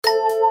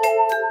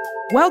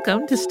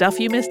Welcome to Stuff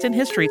You Missed in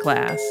History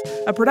Class,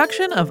 a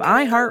production of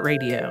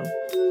iHeartRadio.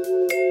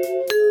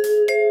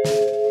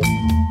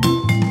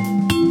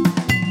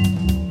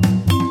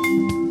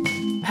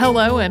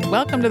 Hello and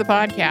welcome to the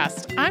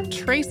podcast. I'm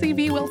Tracy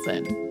V.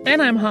 Wilson.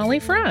 And I'm Holly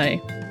Fry.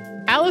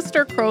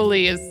 Aleister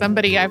Crowley is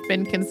somebody I've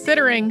been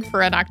considering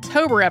for an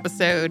October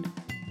episode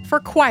for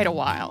quite a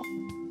while.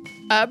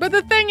 But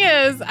the thing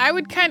is, I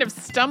would kind of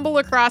stumble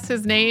across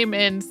his name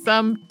in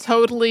some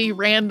totally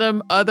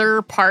random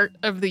other part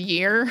of the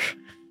year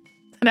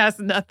that has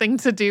nothing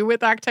to do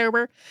with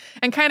October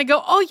and kind of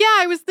go, oh yeah,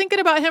 I was thinking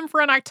about him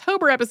for an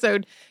October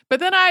episode, but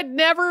then I'd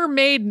never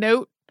made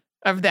note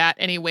of that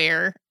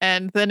anywhere,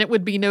 and then it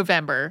would be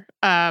November.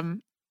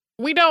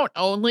 We don't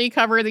only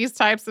cover these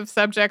types of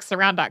subjects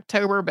around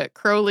October, but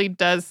Crowley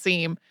does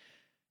seem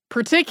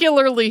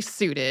particularly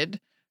suited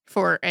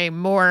for a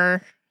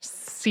more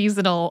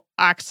seasonal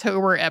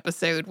October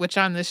episode, which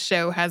on this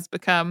show has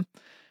become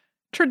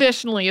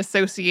traditionally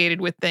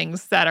associated with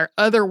things that are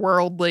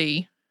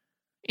otherworldly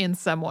in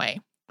some way.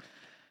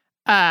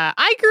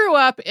 I grew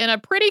up in a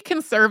pretty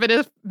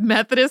conservative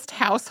Methodist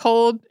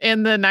household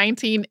in the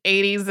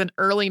 1980s and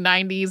early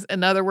 90s.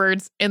 In other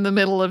words, in the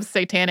middle of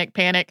satanic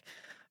panic.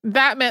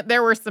 That meant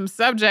there were some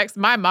subjects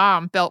my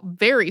mom felt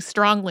very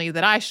strongly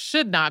that I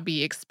should not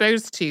be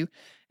exposed to.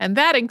 And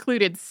that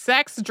included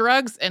sex,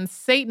 drugs, and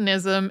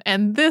Satanism.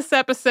 And this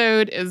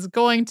episode is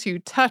going to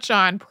touch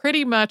on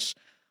pretty much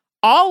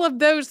all of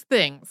those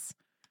things.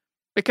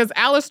 Because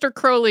Aleister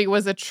Crowley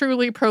was a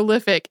truly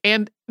prolific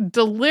and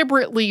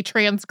deliberately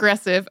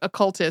transgressive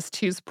occultist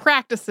whose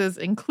practices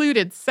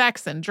included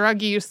sex and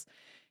drug use.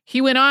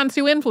 He went on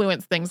to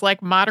influence things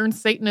like modern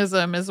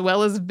Satanism, as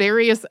well as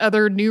various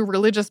other new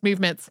religious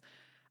movements.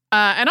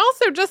 And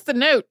also, just a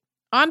note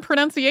on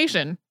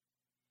pronunciation.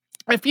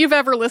 If you've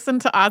ever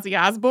listened to Ozzy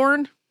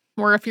Osbourne,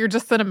 or if you're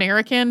just an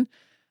American,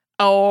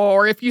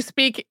 or if you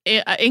speak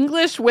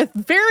English with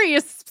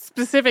various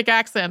specific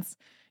accents,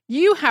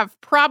 you have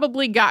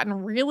probably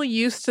gotten really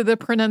used to the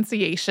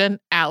pronunciation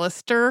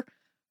Aleister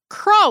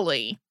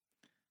Crowley.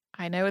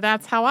 I know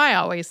that's how I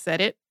always said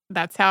it.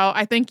 That's how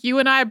I think you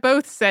and I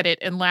both said it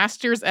in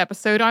last year's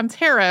episode on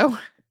tarot.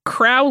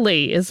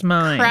 Crowley is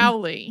mine.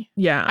 Crowley.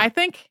 Yeah. I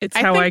think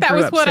that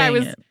was what I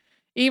was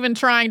even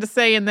trying to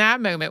say in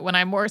that moment when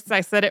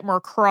I said it more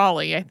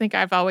Crawley. I think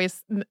I've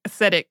always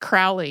said it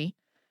Crowley.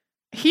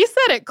 He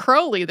said it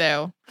Crowley,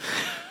 though.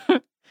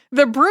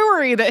 The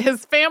brewery that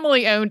his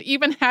family owned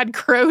even had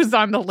crows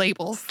on the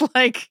labels.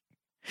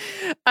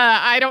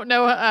 I don't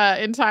know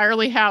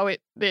entirely how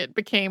it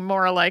became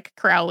more like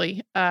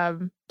Crowley.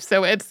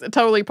 So it's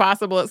totally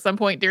possible at some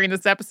point during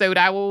this episode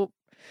I will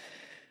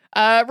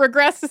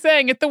regress to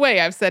saying it the way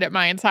I've said it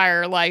my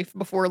entire life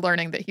before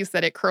learning that he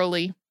said it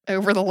Crowley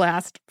over the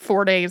last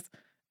 4 days.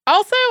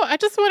 Also, I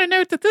just want to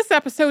note that this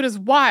episode is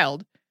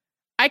wild.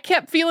 I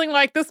kept feeling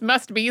like this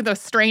must be the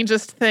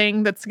strangest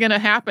thing that's going to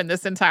happen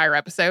this entire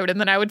episode, and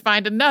then I would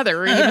find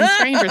another even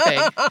stranger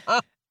thing.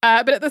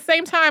 But at the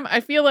same time, I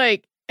feel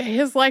like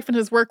his life and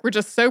his work were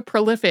just so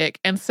prolific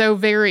and so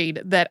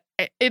varied that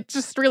it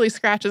just really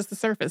scratches the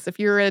surface. If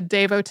you're a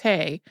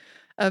devotee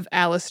of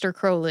Aleister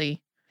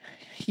Crowley,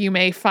 you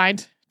may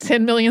find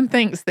 10 million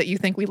things that you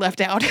think we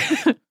left out.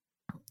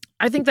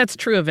 I think that's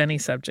true of any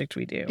subject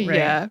we do, right?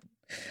 Yeah.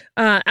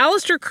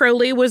 Aleister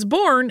Crowley was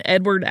born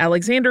Edward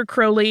Alexander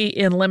Crowley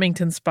in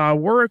Leamington Spa,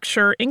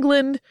 Warwickshire,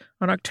 England,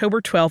 on October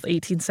 12,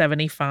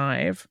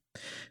 1875.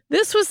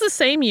 This was the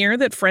same year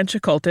that French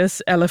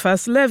occultist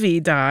Eliphas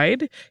Lévy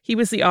died. He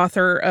was the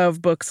author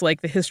of books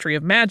like The History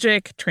of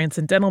Magic,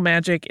 Transcendental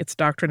Magic, Its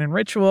Doctrine and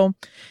Ritual,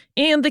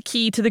 and The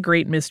Key to the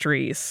Great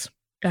Mysteries.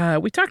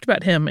 We talked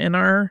about him in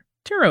our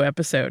tarot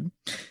episode.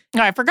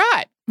 I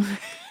forgot.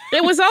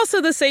 It was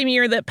also the same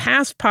year that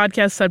past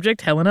podcast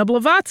subject Helena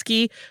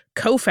Blavatsky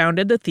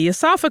co-founded the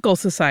Theosophical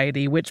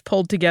Society, which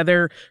pulled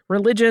together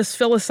religious,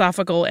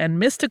 philosophical, and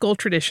mystical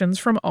traditions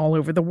from all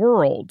over the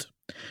world.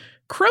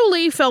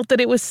 Crowley felt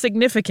that it was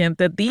significant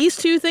that these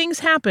two things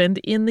happened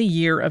in the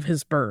year of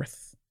his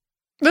birth.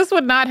 This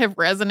would not have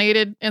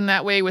resonated in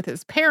that way with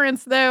his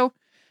parents, though.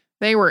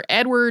 They were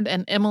Edward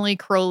and Emily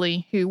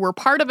Crowley, who were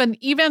part of an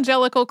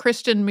evangelical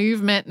Christian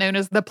movement known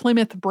as the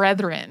Plymouth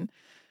Brethren.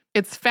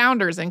 Its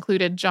founders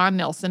included John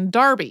Nelson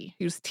Darby,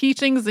 whose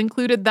teachings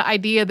included the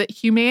idea that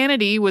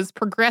humanity was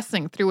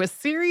progressing through a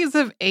series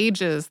of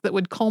ages that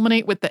would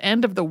culminate with the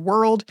end of the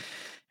world,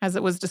 as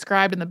it was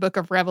described in the book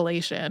of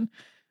Revelation.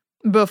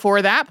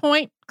 Before that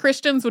point,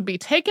 Christians would be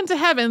taken to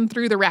heaven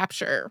through the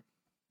rapture.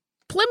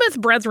 Plymouth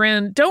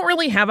Brethren don't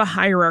really have a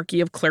hierarchy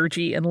of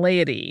clergy and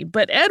laity,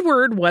 but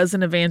Edward was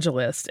an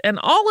evangelist, and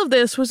all of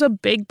this was a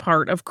big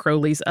part of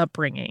Crowley's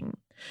upbringing.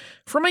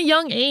 From a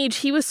young age,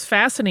 he was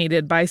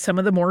fascinated by some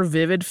of the more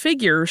vivid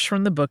figures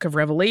from the book of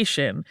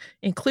Revelation,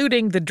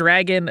 including the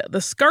dragon, the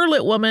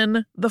scarlet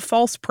woman, the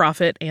false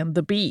prophet, and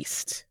the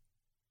beast.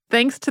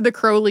 Thanks to the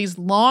Crowleys'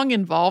 long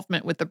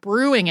involvement with the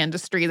brewing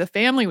industry, the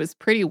family was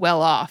pretty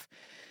well off.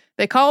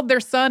 They called their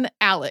son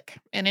Alec,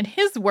 and in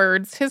his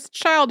words, his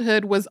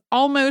childhood was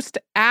almost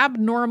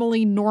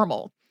abnormally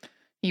normal.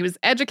 He was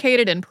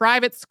educated in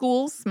private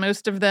schools,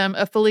 most of them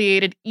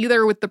affiliated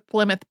either with the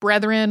Plymouth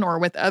Brethren or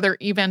with other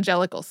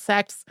evangelical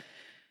sects.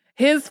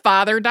 His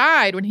father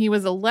died when he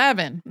was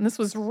 11, and this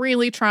was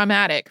really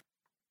traumatic.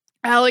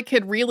 Alec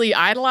had really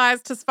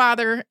idolized his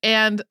father,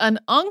 and an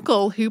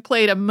uncle who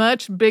played a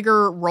much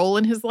bigger role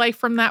in his life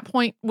from that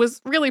point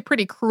was really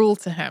pretty cruel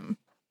to him.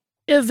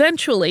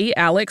 Eventually,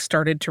 Alec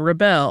started to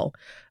rebel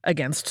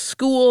against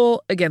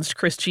school, against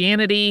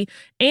Christianity,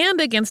 and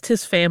against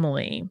his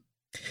family.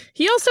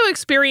 He also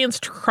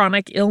experienced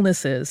chronic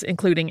illnesses,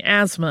 including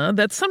asthma,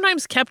 that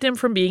sometimes kept him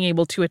from being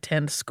able to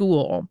attend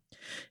school.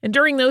 And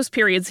during those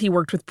periods, he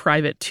worked with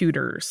private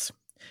tutors.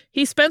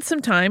 He spent some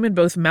time in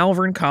both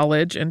Malvern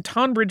College and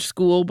Tonbridge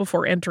School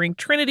before entering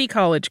Trinity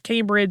College,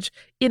 Cambridge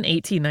in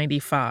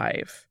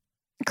 1895.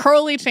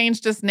 Crowley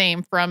changed his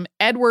name from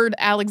Edward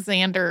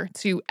Alexander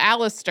to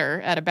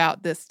Aleister at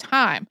about this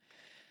time.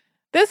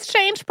 This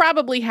change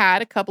probably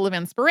had a couple of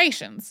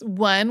inspirations.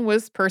 One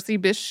was Percy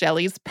Bysshe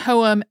Shelley's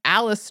poem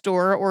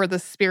Alastor, or The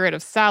Spirit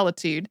of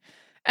Solitude,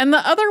 and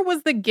the other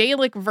was the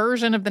Gaelic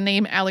version of the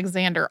name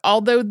Alexander,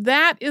 although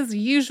that is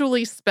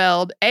usually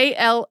spelled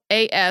Alasdair,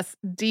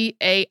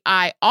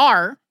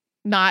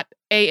 not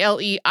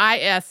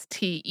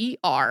Aleister,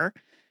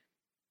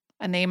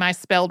 a name I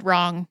spelled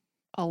wrong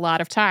a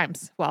lot of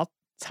times while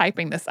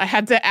typing this. I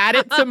had to add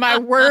it to my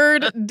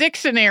word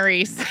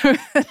dictionary so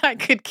that I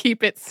could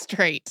keep it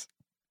straight.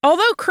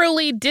 Although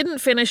Crowley didn't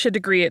finish a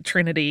degree at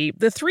Trinity,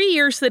 the 3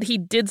 years that he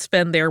did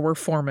spend there were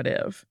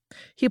formative.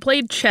 He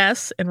played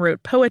chess and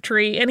wrote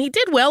poetry, and he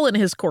did well in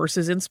his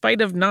courses in spite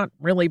of not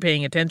really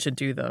paying attention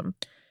to them.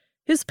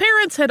 His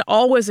parents had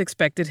always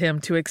expected him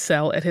to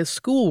excel at his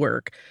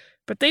schoolwork,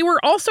 but they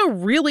were also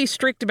really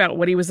strict about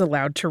what he was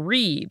allowed to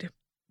read.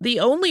 The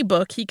only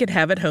book he could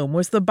have at home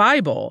was the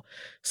Bible.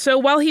 So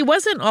while he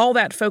wasn't all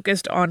that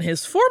focused on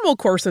his formal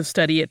course of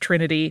study at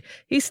Trinity,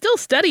 he still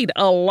studied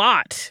a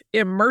lot,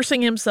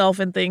 immersing himself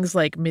in things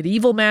like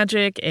medieval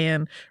magic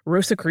and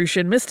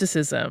Rosicrucian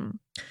mysticism.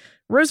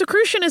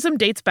 Rosicrucianism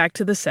dates back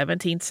to the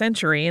 17th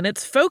century, and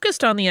it's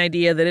focused on the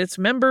idea that its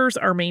members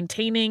are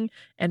maintaining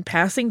and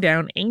passing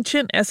down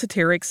ancient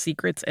esoteric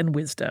secrets and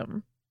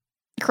wisdom.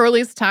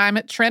 Crowley's time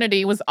at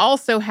Trinity was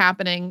also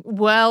happening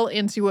well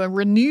into a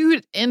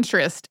renewed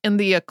interest in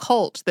the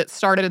occult that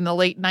started in the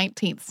late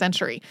 19th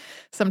century.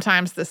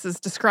 Sometimes this is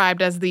described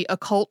as the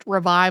occult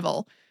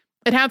revival.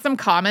 It had some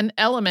common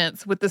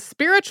elements with the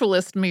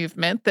spiritualist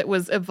movement that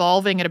was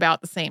evolving at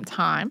about the same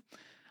time,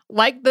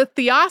 like the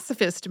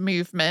Theosophist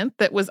movement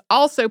that was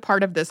also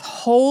part of this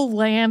whole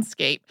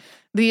landscape.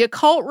 The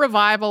occult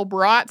revival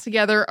brought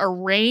together a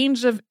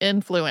range of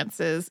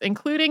influences,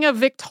 including a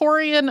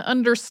Victorian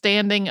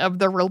understanding of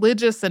the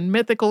religious and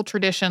mythical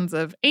traditions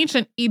of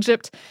ancient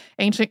Egypt,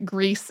 ancient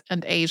Greece,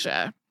 and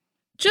Asia.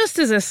 Just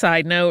as a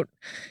side note,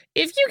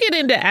 if you get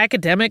into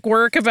academic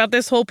work about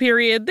this whole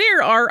period,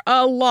 there are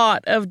a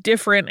lot of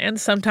different and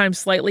sometimes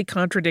slightly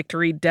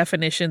contradictory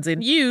definitions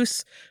in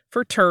use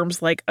for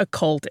terms like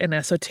occult and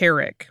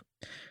esoteric.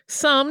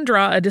 Some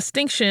draw a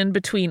distinction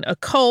between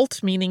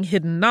occult, meaning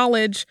hidden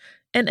knowledge,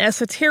 and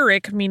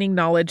esoteric, meaning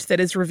knowledge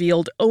that is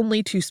revealed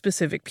only to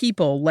specific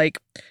people, like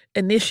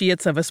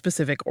initiates of a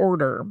specific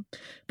order.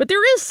 But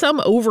there is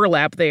some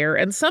overlap there,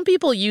 and some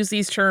people use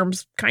these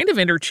terms kind of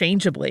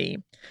interchangeably.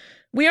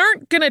 We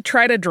aren't going to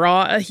try to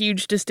draw a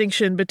huge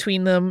distinction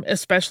between them,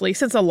 especially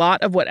since a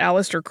lot of what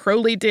Aleister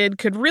Crowley did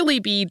could really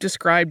be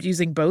described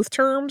using both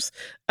terms,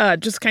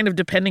 just kind of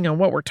depending on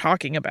what we're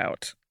talking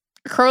about.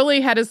 Crowley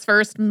had his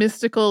first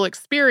mystical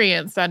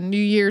experience on New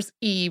Year's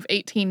Eve,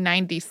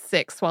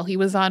 1896, while he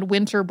was on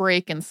winter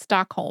break in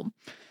Stockholm.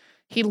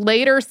 He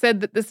later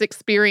said that this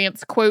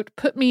experience, quote,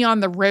 put me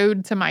on the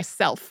road to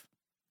myself.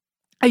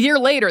 A year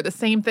later, the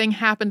same thing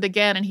happened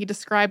again, and he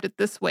described it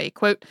this way,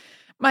 quote,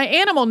 my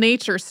animal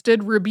nature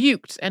stood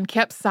rebuked and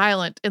kept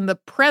silent in the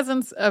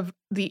presence of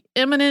the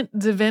immanent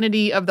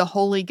divinity of the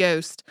Holy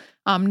Ghost,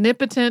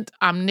 omnipotent,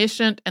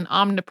 omniscient, and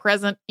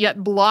omnipresent,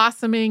 yet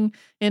blossoming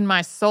in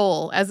my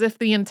soul, as if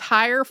the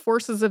entire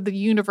forces of the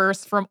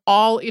universe from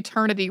all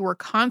eternity were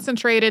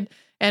concentrated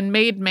and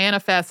made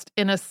manifest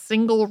in a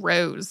single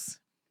rose.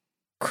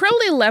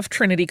 Crowley left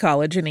Trinity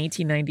College in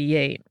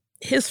 1898.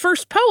 His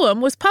first poem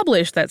was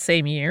published that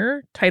same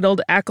year,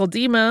 titled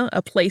Akeldima,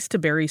 A Place to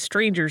Bury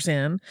Strangers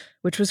In,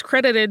 which was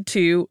credited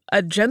to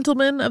a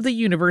gentleman of the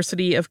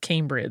University of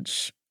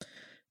Cambridge.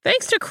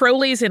 Thanks to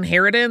Crowley's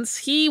inheritance,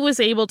 he was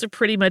able to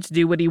pretty much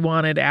do what he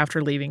wanted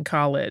after leaving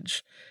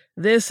college.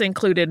 This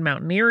included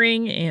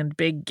mountaineering and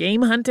big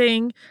game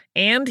hunting,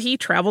 and he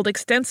traveled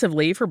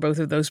extensively for both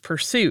of those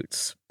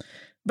pursuits.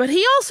 But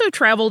he also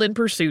traveled in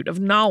pursuit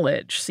of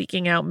knowledge,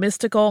 seeking out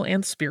mystical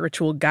and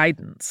spiritual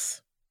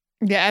guidance.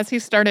 Yeah, as he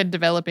started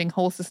developing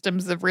whole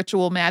systems of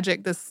ritual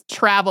magic, this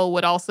travel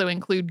would also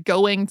include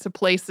going to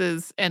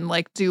places and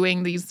like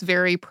doing these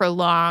very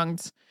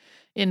prolonged,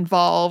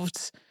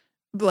 involved,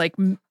 like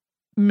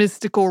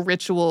mystical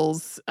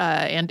rituals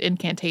and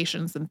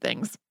incantations and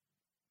things.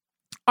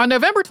 On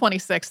November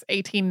 26,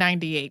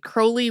 1898,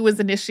 Crowley was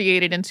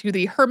initiated into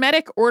the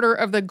Hermetic Order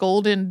of the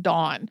Golden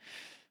Dawn.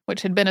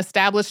 which had been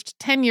established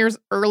 10 years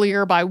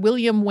earlier by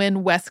William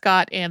Wynne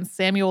Westcott and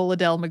Samuel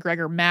Liddell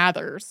McGregor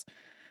Mathers.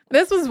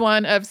 This was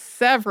one of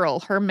several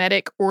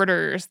Hermetic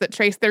orders that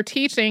traced their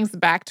teachings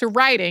back to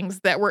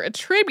writings that were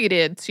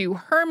attributed to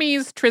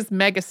Hermes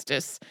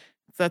Trismegistus.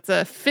 That's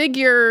a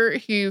figure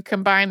who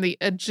combined the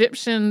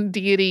Egyptian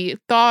deity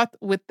Thoth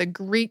with the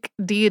Greek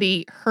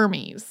deity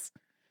Hermes.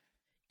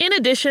 In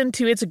addition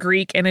to its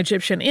Greek and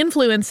Egyptian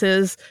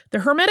influences, the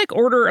Hermetic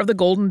Order of the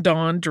Golden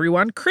Dawn drew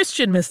on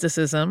Christian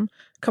mysticism,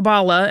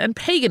 Kabbalah, and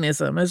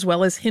paganism, as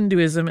well as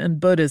Hinduism and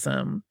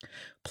Buddhism.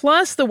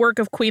 Plus, the work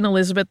of Queen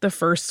Elizabeth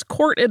I's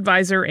court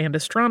advisor and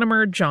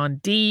astronomer, John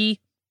Dee,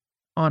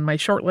 on my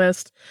short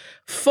list,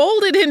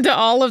 folded into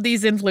all of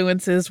these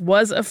influences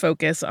was a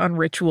focus on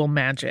ritual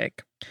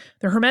magic.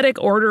 The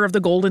Hermetic Order of the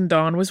Golden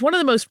Dawn was one of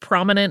the most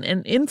prominent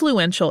and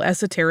influential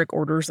esoteric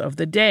orders of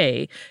the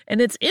day,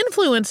 and its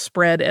influence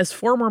spread as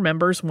former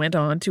members went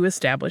on to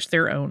establish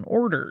their own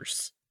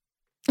orders.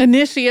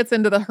 Initiates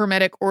into the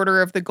Hermetic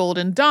Order of the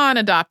Golden Dawn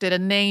adopted a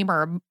name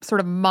or a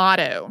sort of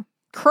motto.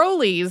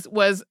 Crowley's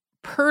was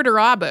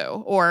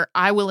Perdurabo, or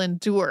I will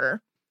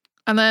endure.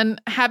 And then,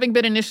 having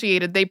been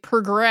initiated, they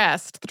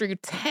progressed through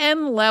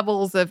 10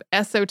 levels of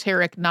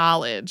esoteric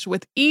knowledge,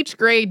 with each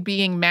grade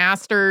being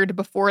mastered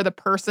before the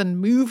person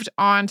moved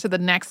on to the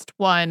next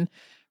one,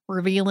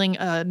 revealing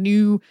a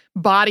new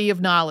body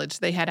of knowledge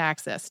they had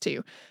access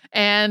to.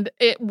 And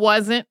it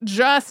wasn't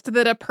just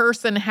that a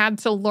person had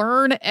to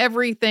learn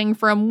everything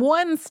from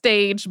one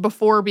stage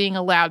before being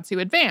allowed to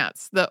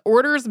advance. The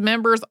order's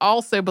members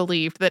also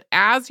believed that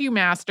as you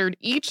mastered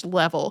each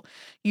level,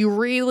 you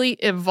really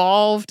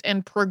evolved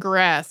and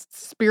progressed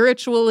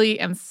spiritually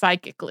and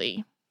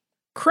psychically.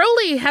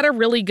 Crowley had a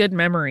really good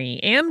memory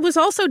and was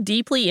also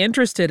deeply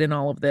interested in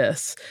all of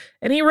this,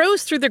 and he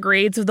rose through the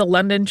grades of the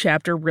London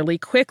chapter really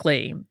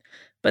quickly.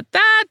 But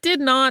that did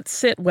not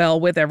sit well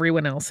with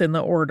everyone else in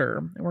the order.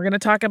 And we're going to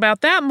talk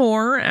about that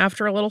more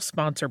after a little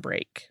sponsor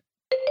break.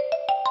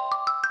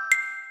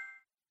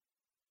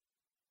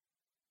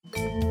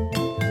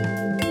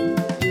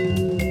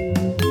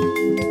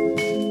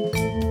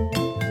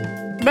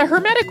 The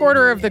Hermetic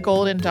Order of the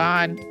Golden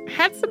Dawn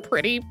had some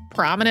pretty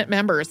prominent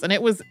members, and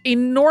it was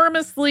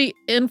enormously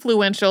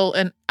influential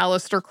in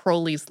Aleister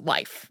Crowley's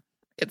life.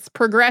 Its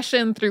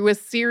progression through a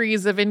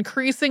series of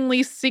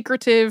increasingly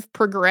secretive,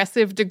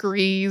 progressive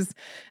degrees,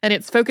 and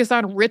its focus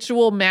on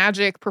ritual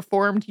magic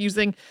performed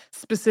using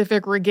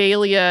specific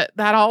regalia,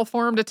 that all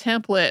formed a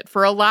template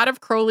for a lot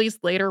of Crowley's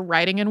later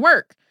writing and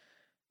work.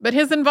 But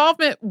his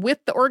involvement with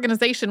the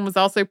organization was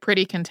also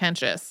pretty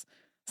contentious.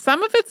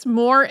 Some of its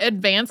more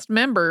advanced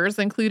members,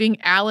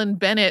 including Alan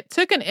Bennett,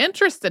 took an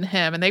interest in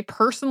him, and they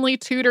personally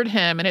tutored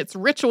him in its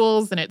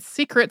rituals and its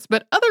secrets,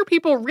 but other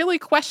people really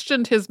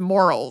questioned his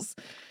morals.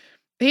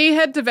 He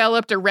had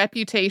developed a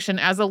reputation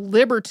as a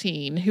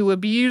libertine who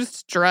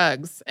abused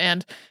drugs,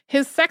 and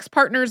his sex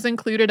partners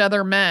included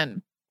other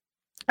men.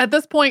 At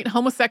this point,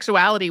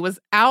 homosexuality was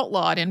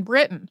outlawed in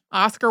Britain.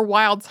 Oscar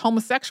Wilde's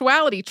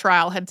homosexuality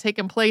trial had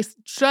taken place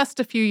just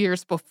a few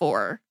years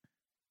before.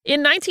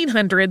 In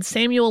 1900,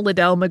 Samuel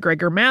Liddell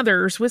McGregor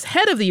Mathers was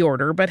head of the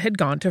order but had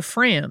gone to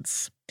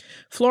France.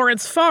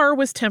 Florence Farr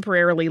was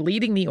temporarily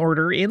leading the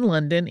order in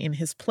London in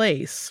his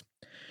place.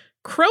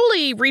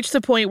 Crowley reached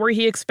the point where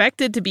he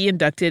expected to be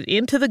inducted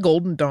into the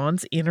Golden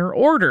Dawn's inner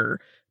order,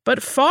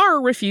 but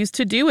Farr refused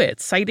to do it,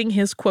 citing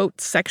his,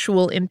 quote,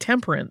 sexual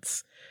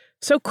intemperance.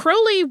 So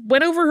Crowley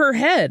went over her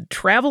head,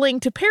 traveling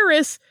to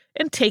Paris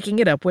and taking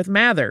it up with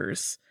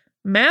Mathers.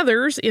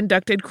 Mathers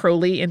inducted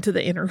Crowley into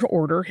the inner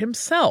order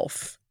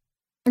himself.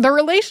 The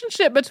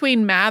relationship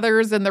between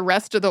Mathers and the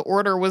rest of the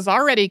order was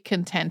already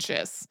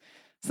contentious.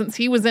 Since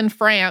he was in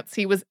France,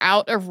 he was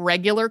out of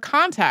regular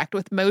contact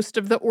with most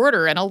of the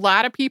order, and a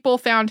lot of people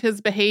found his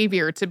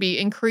behavior to be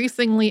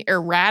increasingly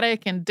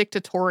erratic and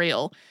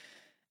dictatorial.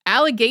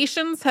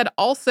 Allegations had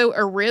also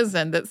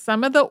arisen that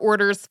some of the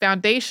order's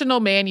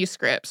foundational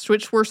manuscripts,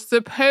 which were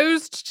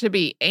supposed to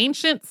be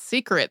ancient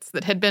secrets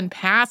that had been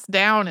passed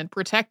down and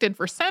protected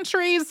for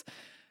centuries,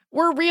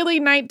 were really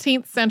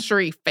 19th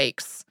century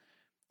fakes.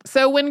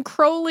 So when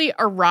Crowley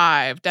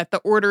arrived at the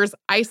order's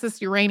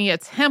Isis Urania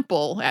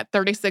temple at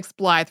 36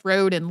 Blythe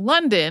Road in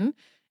London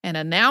and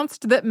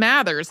announced that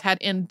Mathers had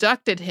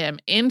inducted him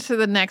into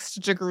the next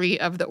degree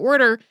of the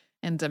order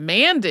and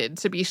demanded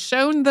to be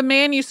shown the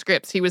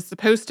manuscripts he was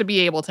supposed to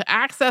be able to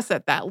access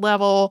at that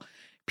level,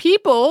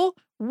 people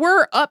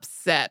were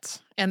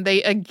upset, and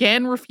they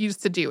again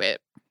refused to do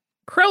it.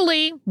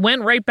 Crowley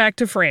went right back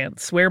to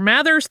France, where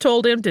Mathers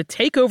told him to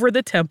take over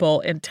the temple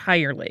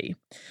entirely.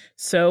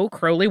 So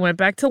Crowley went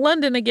back to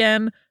London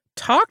again,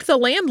 talked the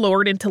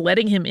landlord into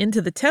letting him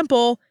into the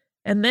temple,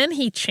 and then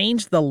he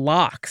changed the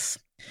locks.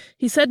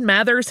 He said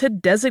Mathers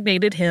had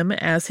designated him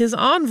as his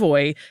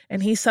envoy,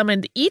 and he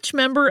summoned each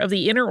member of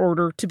the inner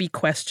order to be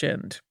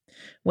questioned.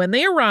 When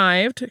they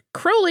arrived,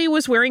 Crowley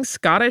was wearing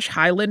Scottish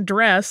Highland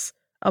dress,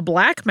 a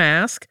black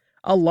mask,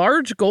 a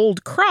large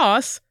gold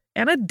cross,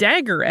 and a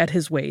dagger at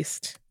his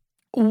waist.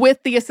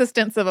 With the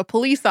assistance of a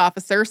police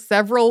officer,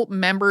 several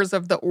members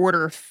of the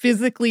order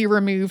physically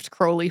removed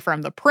Crowley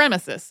from the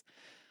premises.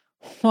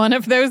 One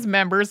of those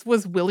members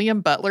was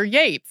William Butler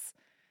Yeats.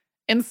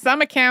 In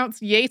some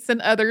accounts, Yeats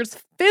and others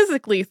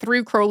physically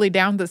threw Crowley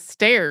down the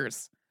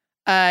stairs.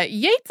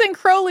 Yeats and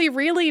Crowley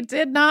really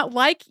did not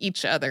like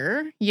each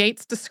other.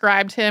 Yeats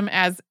described him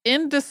as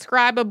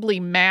indescribably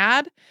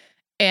mad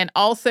and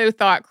also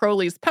thought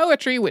Crowley's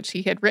poetry, which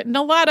he had written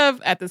a lot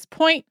of at this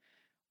point,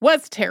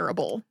 was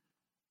terrible.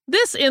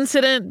 This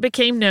incident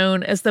became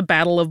known as the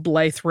Battle of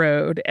Blythe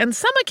Road, and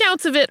some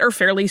accounts of it are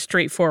fairly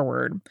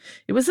straightforward.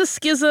 It was a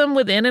schism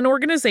within an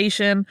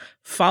organization,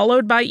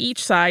 followed by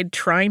each side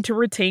trying to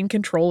retain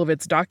control of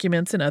its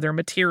documents and other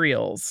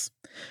materials.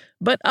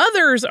 But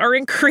others are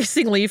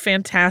increasingly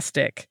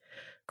fantastic.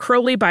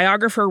 Crowley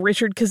biographer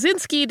Richard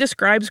Kaczynski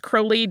describes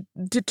Crowley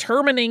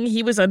determining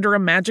he was under a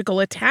magical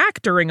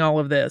attack during all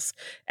of this,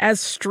 as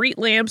street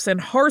lamps and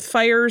hearth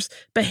fires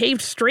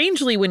behaved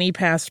strangely when he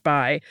passed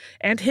by,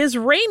 and his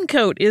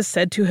raincoat is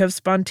said to have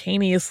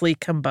spontaneously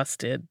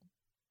combusted.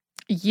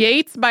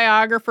 Yeats'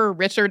 biographer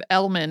Richard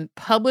Ellman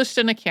published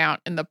an account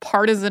in the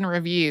Partisan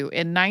Review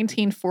in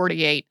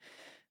 1948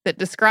 that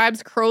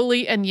describes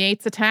Crowley and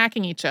Yeats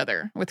attacking each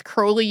other, with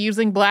Crowley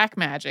using black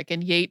magic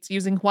and Yeats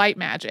using white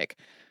magic.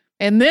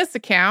 In this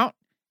account,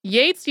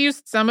 Yeats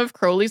used some of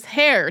Crowley's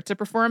hair to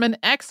perform an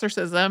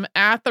exorcism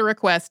at the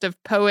request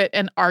of poet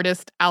and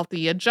artist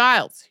Althea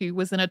Giles, who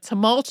was in a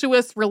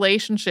tumultuous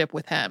relationship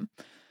with him.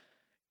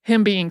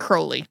 Him being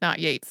Crowley, not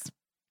Yeats.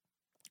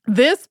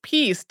 This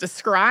piece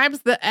describes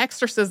the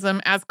exorcism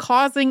as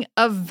causing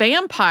a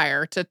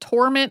vampire to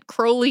torment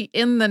Crowley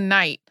in the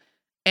night,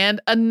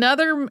 and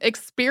another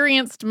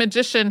experienced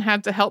magician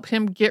had to help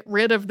him get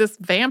rid of this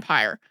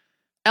vampire.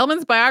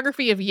 Ellman's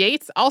biography of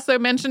Yeats also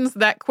mentions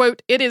that,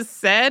 quote, "it is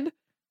said,"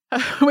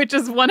 which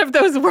is one of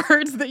those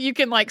words that you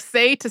can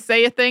say to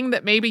say a thing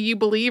that maybe you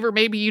believe or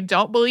maybe you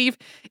don't believe.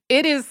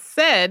 It is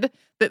said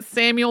that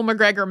Samuel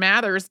MacGregor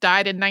Mathers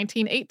died in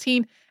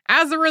 1918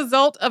 as a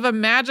result of a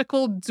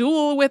magical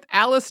duel with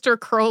Aleister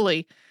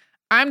Crowley.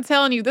 I'm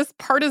telling you, this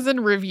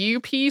Partisan Review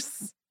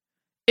piece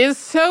is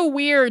so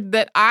weird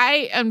that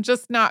I am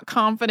just not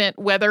confident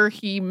whether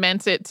he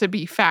meant it to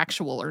be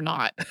factual or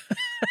not.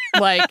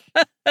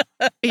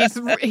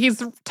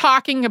 He's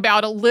talking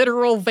about a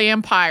literal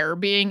vampire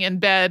being in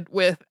bed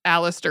with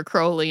Aleister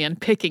Crowley and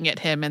picking at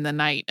him in the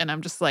night. And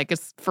I'm just like,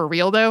 it's for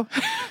real though?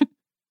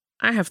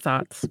 I have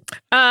thoughts.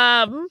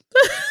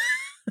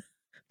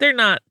 They're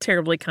not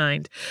terribly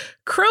kind.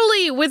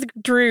 Crowley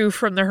withdrew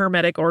from the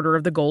Hermetic Order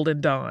of the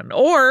Golden Dawn,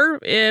 or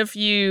if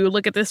you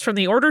look at this from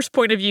the Order's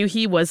point of view,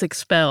 he was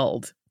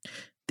expelled.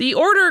 The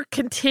Order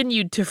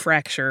continued to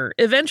fracture,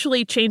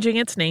 eventually changing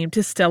its name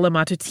to Stella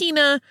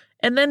Matutina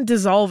and then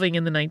dissolving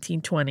in the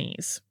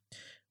 1920s.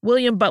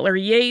 William Butler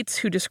Yeats,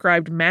 who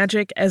described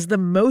magic as the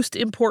most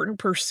important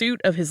pursuit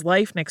of his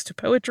life next to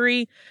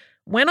poetry,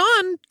 went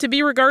on to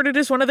be regarded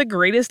as one of the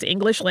greatest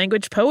English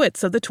language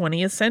poets of the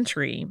 20th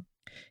century.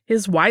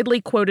 His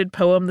widely quoted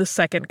poem, The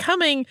Second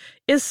Coming,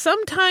 is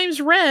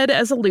sometimes read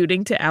as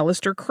alluding to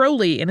Aleister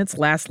Crowley in its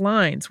last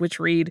lines, which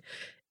read,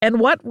 "And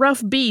what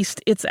rough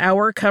beast, its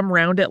hour come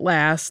round at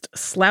last,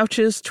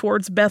 slouches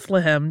towards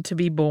Bethlehem to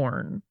be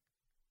born."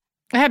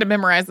 I had to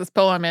memorize this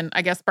poem in,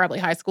 I guess, probably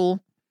high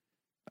school.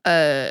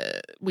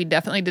 We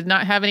definitely did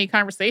not have any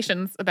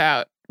conversations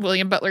about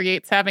William Butler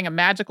Yeats having a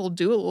magical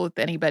duel with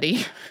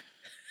anybody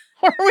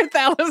or with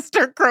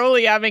Aleister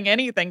Crowley having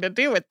anything to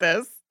do with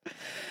this.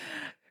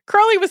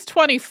 Crowley was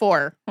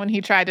 24 when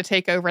he tried to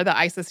take over the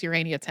Isis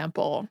Urania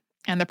temple.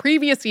 And the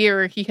previous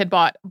year, he had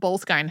bought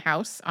Boleskine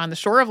House on the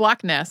shore of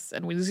Loch Ness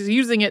and was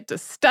using it to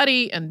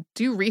study and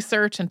do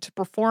research and to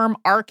perform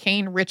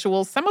arcane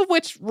rituals, some of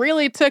which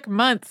really took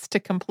months to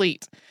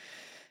complete.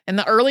 In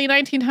the early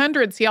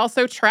 1900s, he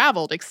also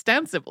traveled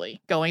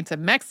extensively, going to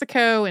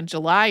Mexico in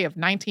July of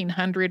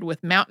 1900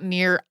 with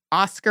mountaineer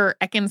Oscar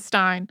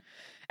Eckenstein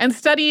and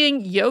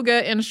studying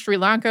yoga in Sri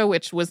Lanka,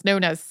 which was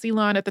known as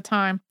Ceylon at the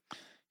time.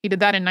 He did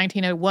that in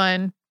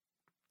 1901.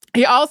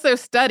 He also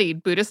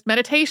studied Buddhist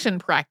meditation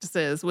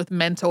practices with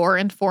mentor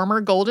and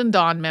former Golden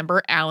Dawn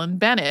member Alan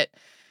Bennett.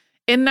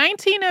 In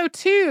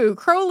 1902,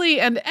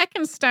 Crowley and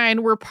Eckenstein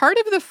were part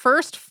of the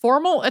first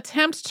formal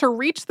attempt to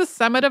reach the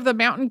summit of the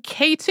mountain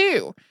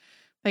K2.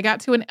 They got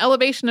to an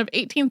elevation of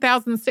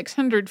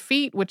 18,600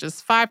 feet, which is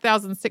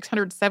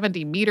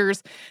 5,670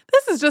 meters.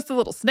 This is just a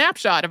little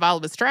snapshot of all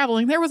of his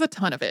traveling. There was a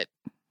ton of it.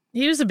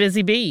 He was a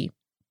busy bee.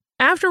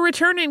 After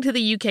returning to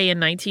the UK in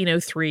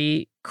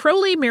 1903,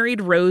 Crowley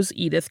married Rose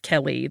Edith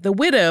Kelly, the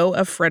widow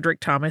of Frederick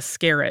Thomas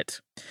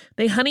Scarrett.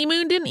 They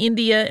honeymooned in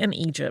India and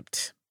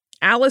Egypt.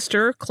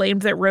 Aleister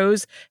claimed that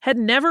Rose had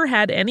never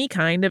had any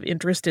kind of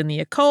interest in the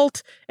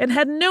occult and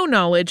had no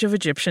knowledge of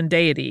Egyptian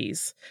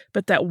deities,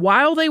 but that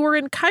while they were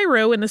in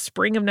Cairo in the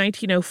spring of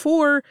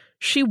 1904,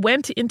 she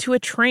went into a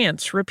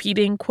trance,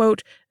 repeating,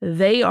 quote,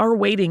 "They are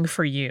waiting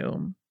for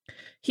you."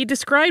 He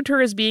described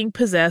her as being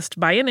possessed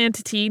by an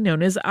entity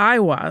known as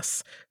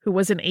Aiwass, who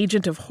was an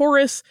agent of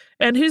Horus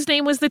and whose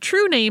name was the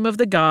true name of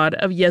the god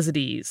of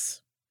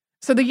Yezides.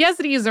 So the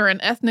Yazidis are an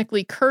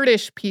ethnically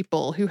Kurdish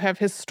people who have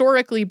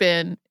historically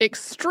been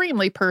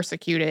extremely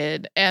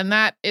persecuted, and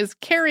that is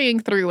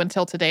carrying through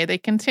until today. They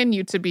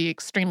continue to be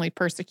extremely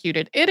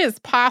persecuted. It is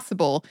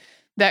possible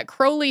that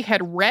Crowley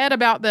had read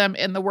about them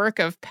in the work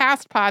of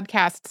past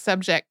podcast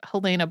subject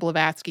Helena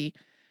Blavatsky.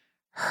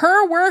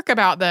 Her work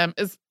about them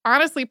is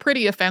honestly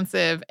pretty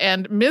offensive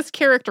and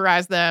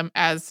mischaracterized them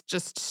as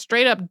just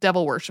straight up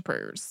devil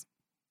worshippers.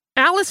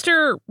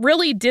 Aleister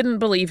really didn't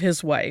believe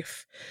his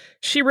wife.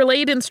 She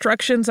relayed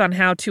instructions on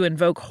how to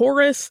invoke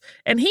Horus,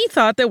 and he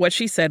thought that what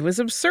she said was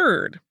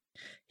absurd.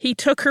 He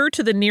took her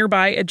to the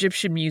nearby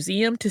Egyptian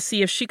museum to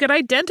see if she could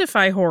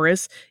identify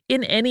Horus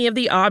in any of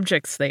the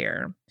objects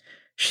there.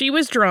 She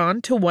was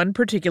drawn to one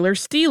particular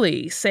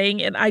stele, saying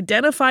it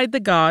identified the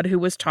god who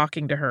was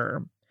talking to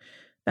her.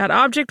 That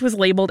object was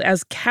labeled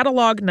as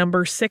catalog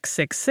number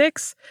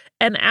 666,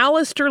 and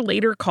Aleister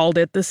later called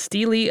it the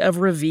Stele of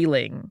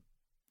Revealing.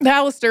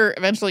 Aleister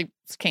eventually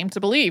came to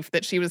believe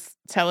that she was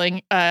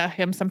telling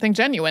him something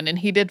genuine, and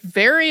he did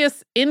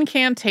various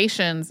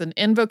incantations and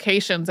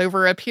invocations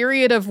over a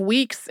period of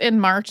weeks in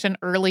March and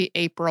early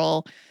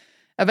April.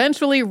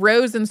 Eventually,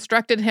 Rose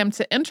instructed him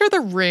to enter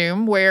the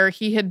room where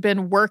he had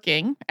been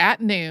working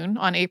at noon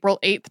on April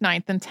 8th,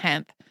 9th, and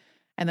 10th.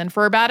 And then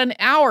for about an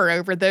hour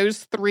over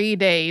those 3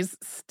 days,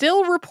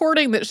 still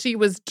reporting that she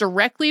was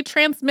directly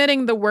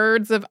transmitting the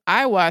words of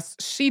Aiwass,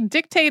 she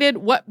dictated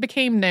what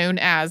became known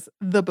as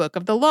the Book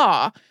of the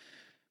Law.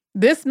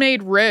 This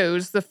made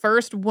Rose the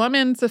first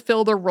woman to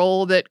fill the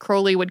role that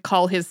Crowley would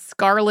call his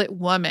Scarlet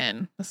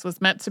Woman. This was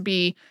meant to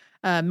be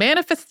a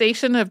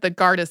manifestation of the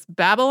goddess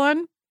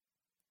Babylon,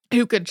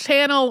 who could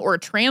channel or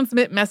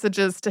transmit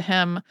messages to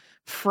him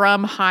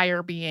from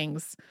higher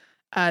beings.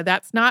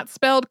 That's not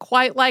spelled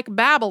quite like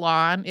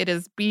Babylon. It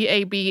is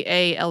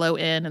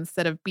Babalon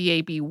instead of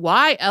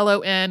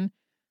Babylon,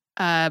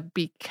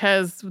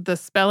 because the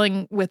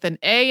spelling with an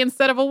A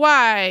instead of a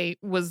Y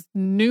was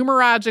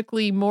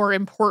numerologically more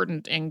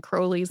important in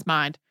Crowley's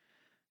mind.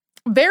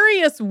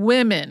 Various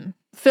women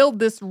filled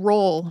this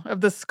role of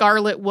the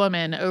Scarlet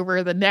Woman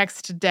over the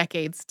next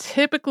decades,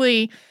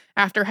 typically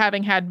after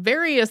having had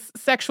various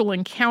sexual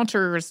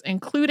encounters,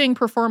 including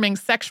performing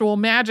sexual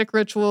magic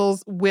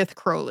rituals with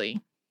Crowley.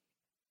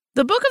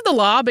 The Book of the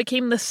Law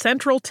became the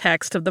central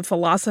text of the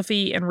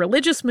philosophy and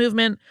religious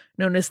movement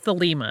known as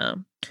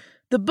Thelema.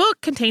 The book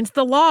contains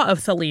the law of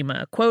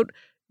Thelema, quote,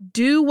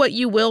 "Do what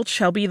you will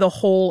shall be the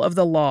whole of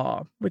the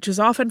law," which is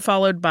often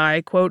followed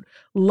by, quote,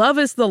 "Love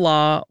is the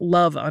law,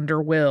 love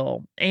under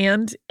will,"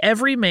 and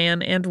 "Every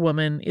man and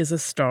woman is a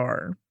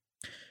star."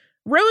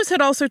 Rose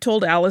had also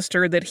told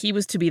Aleister that he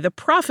was to be the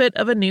prophet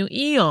of a new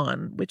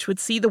eon, which would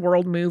see the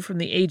world move from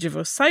the age of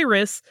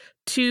Osiris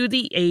to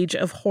the age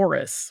of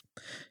Horus.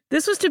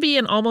 This was to be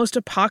an almost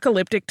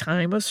apocalyptic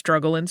time of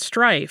struggle and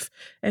strife,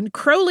 and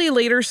Crowley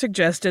later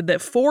suggested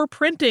that 4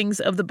 printings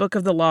of the Book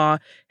of the Law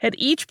had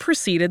each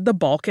preceded the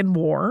Balkan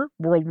War,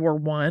 World War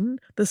I,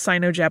 the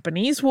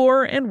Sino-Japanese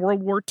War, and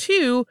World War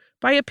II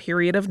by a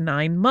period of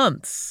 9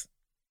 months.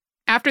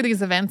 After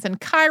these events in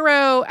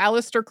Cairo,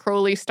 Aleister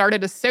Crowley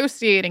started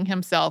associating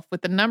himself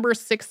with the number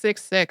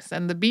 666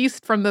 and the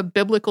beast from the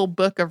biblical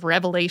book of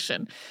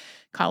Revelation,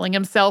 calling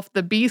himself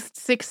the Beast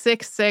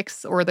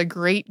 666 or the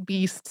Great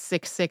Beast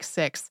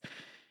 666.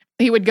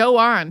 He would go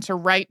on to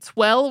write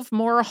 12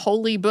 more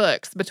holy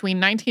books between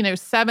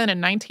 1907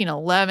 and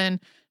 1911,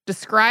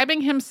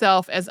 describing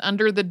himself as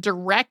under the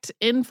direct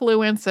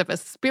influence of a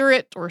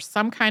spirit or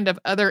some kind of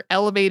other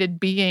elevated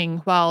being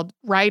while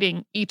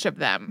writing each of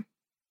them.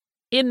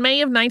 In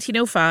May of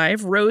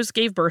 1905, Rose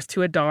gave birth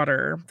to a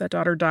daughter. That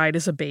daughter died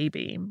as a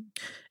baby.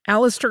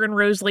 Aleister and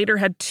Rose later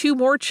had 2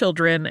 more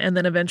children and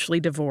then eventually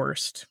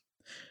divorced.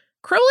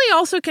 Crowley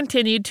also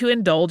continued to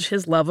indulge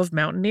his love of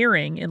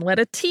mountaineering and led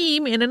a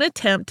team in an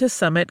attempt to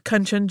summit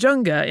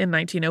Kanchenjunga in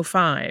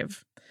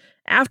 1905.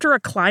 After a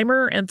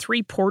climber and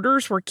 3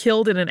 porters were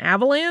killed in an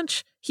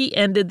avalanche, he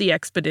ended the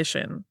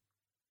expedition.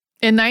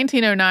 In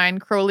 1909,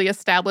 Crowley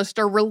established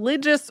a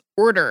religious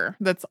order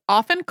that's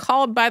often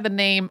called by the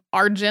name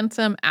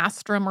Argentum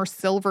Astrum or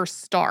Silver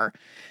Star.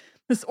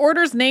 This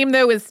order's name,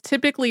 though, is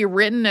typically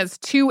written as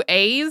 2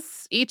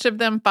 A's, each of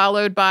them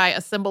followed by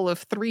a symbol of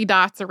 3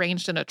 dots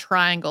arranged in a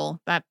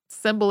triangle. That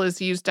symbol is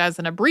used as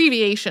an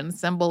abbreviation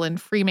symbol in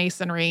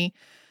Freemasonry.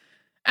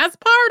 As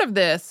part of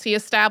this, he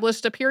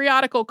established a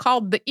periodical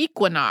called The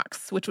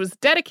Equinox, which was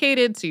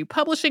dedicated to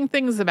publishing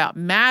things about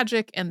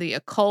magic and the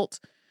occult.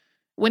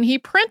 When he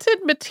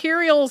printed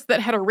materials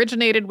that had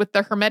originated with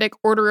the Hermetic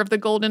Order of the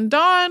Golden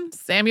Dawn,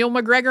 Samuel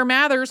MacGregor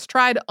Mathers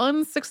tried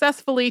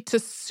unsuccessfully to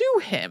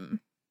sue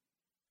him.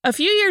 A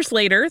few years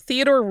later,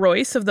 Theodore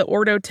Royce of the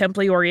Ordo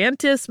Templi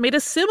Orientis made a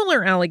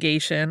similar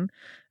allegation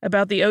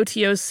about the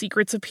OTO's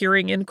secrets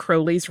appearing in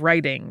Crowley's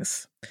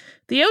writings.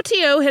 The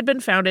OTO had been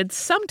founded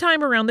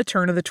sometime around the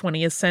turn of the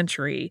 20th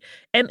century,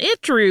 and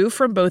it drew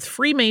from both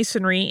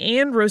Freemasonry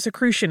and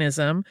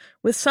Rosicrucianism,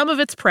 with some of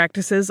its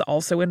practices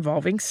also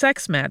involving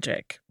sex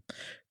magic.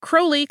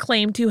 Crowley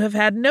claimed to have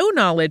had no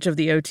knowledge of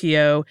the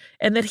OTO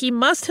and that he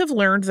must have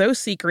learned those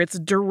secrets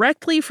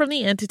directly from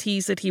the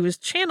entities that he was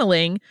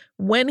channeling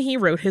when he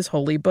wrote his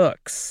holy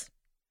books.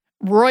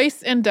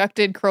 Royce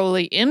inducted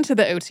Crowley into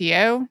the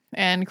OTO,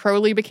 and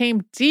Crowley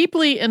became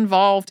deeply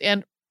involved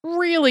and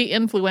really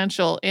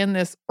influential in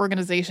this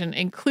organization,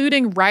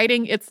 including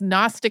writing its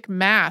Gnostic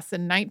Mass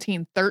in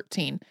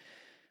 1913.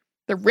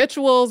 The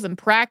rituals and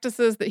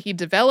practices that he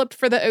developed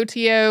for the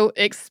OTO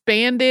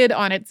expanded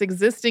on its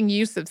existing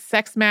use of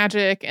sex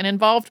magic and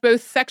involved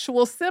both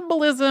sexual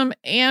symbolism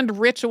and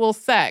ritual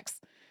sex.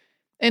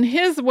 In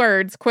his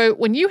words, quote,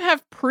 "When you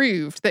have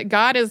proved that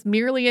God is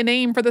merely a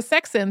name for the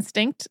sex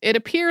instinct, it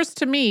appears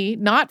to me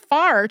not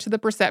far to the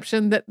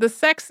perception that the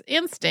sex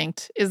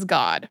instinct is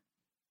God."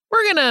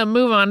 We're going to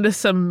move on to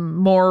some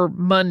more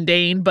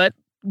mundane, but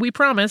we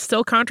promise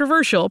still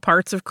controversial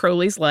parts of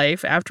Crowley's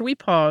life after we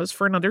pause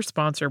for another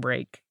sponsor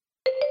break.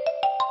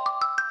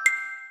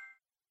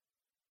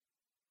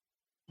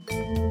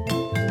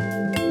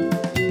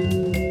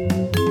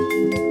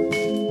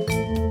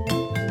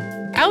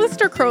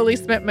 Aleister Crowley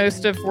spent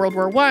most of World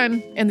War I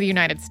in the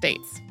United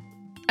States.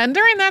 And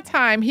during that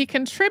time, he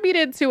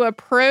contributed to a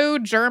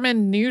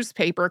pro-German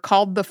newspaper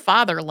called The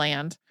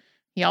Fatherland.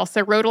 He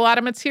also wrote a lot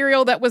of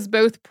material that was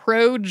both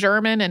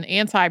pro-German and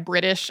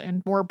anti-British,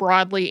 and more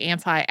broadly,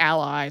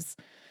 anti-Allies.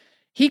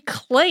 He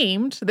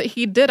claimed that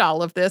he did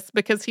all of this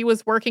because he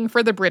was working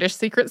for the British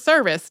Secret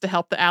Service to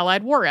help the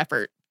Allied war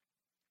effort.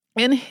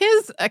 In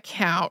his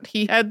account,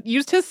 he had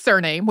used his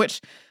surname, which,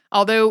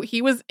 although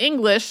he was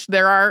English,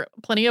 there are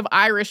plenty of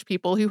Irish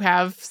people who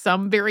have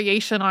some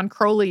variation on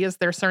Crowley as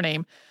their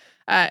surname.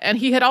 And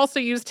he had also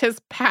used his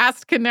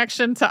past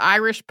connection to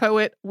Irish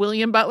poet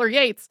William Butler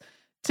Yeats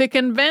to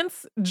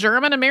convince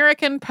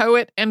German-American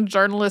poet and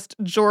journalist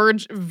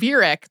George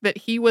Viereck that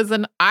he was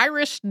an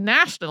Irish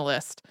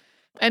nationalist.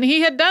 And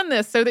he had done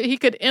this so that he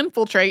could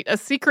infiltrate a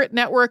secret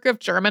network of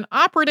German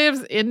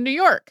operatives in New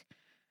York.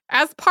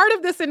 As part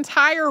of this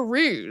entire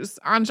ruse,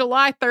 on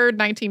July 3rd,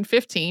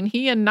 1915,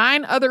 he and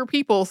 9 other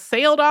people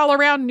sailed all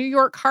around New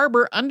York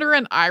Harbor under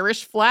an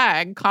Irish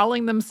flag,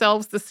 calling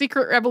themselves the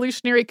Secret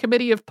Revolutionary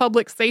Committee of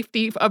Public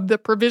Safety of the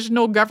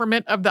Provisional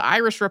Government of the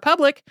Irish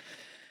Republic,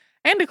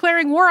 and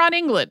declaring war on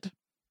England.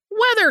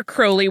 Whether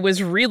Crowley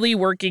was really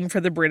working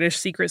for the British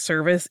Secret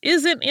Service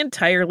isn't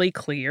entirely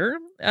clear.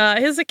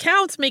 His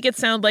accounts make it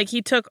sound like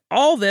he took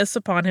all this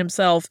upon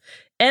himself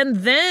and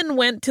then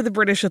went to the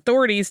British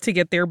authorities to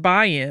get their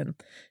buy-in,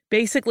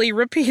 basically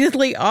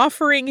repeatedly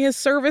offering his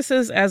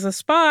services as a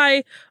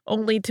spy,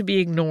 only to be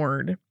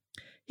ignored.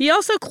 He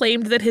also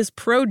claimed that his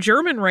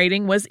pro-German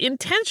writing was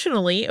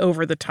intentionally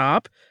over the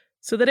top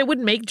so that it would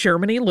make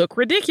Germany look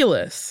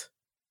ridiculous.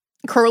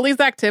 Crowley's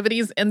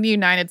activities in the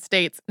United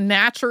States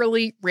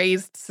naturally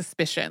raised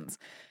suspicions.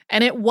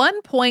 And at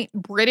one point,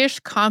 British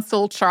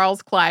Consul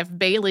Charles Clive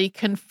Bailey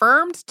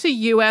confirmed to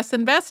U.S.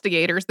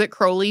 investigators that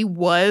Crowley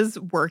was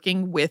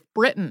working with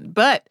Britain.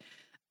 But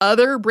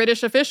other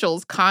British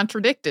officials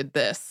contradicted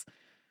this.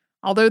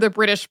 Although the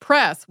British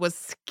press was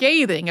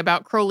scathing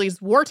about Crowley's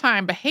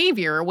wartime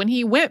behavior, when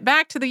he went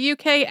back to the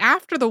UK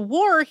after the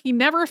war, he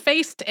never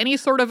faced any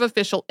sort of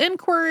official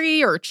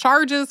inquiry or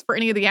charges for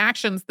any of the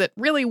actions that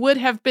really would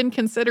have been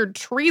considered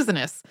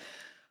treasonous,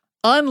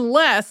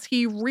 unless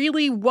he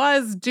really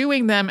was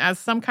doing them as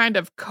some kind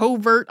of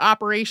covert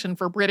operation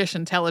for British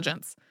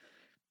intelligence.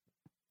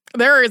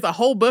 There is a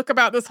whole book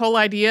about this whole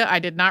idea. I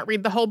did not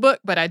read the whole book,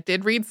 but I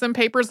did read some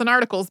papers and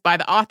articles by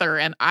the author,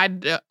 and I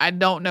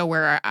don't know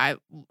where I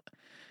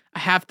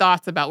have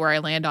thoughts about where I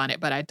land on it,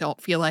 but I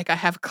don't feel like I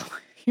have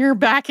clear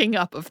backing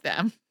up of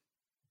them.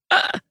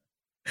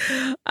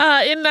 In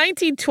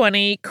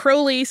 1920,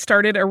 Crowley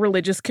started a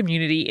religious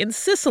community in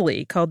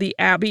Sicily called the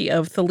Abbey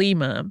of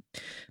Thelema.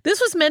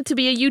 This was meant to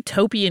be a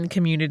utopian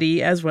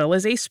community as well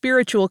as a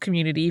spiritual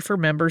community for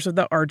members of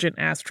the Argent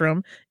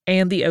Astrum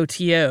and the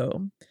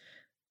OTO.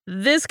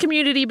 This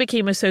community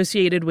became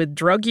associated with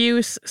drug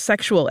use,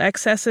 sexual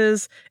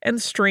excesses, and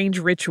strange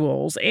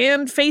rituals,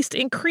 and faced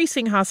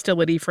increasing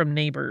hostility from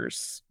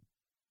neighbors.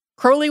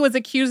 Crowley was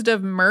accused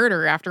of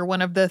murder after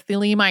one of the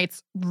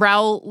Thelemites,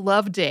 Raoul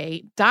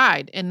Loveday,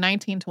 died in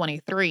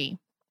 1923.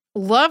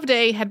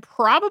 Loveday had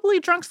probably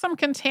drunk some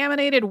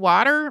contaminated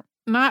water,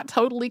 not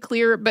totally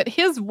clear, but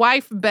his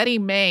wife, Betty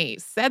May,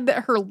 said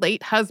that her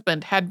late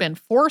husband had been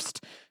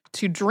forced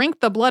to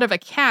drink the blood of a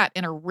cat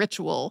in a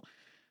ritual.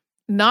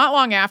 Not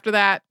long after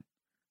that,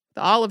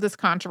 all of this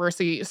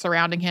controversy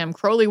surrounding him,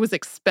 Crowley was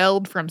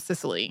expelled from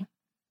Sicily.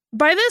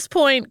 By this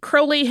point,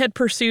 Crowley had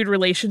pursued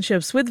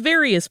relationships with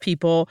various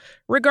people,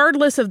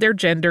 regardless of their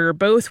gender,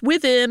 both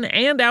within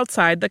and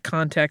outside the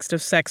context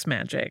of sex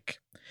magic.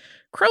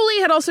 Crowley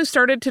had also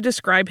started to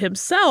describe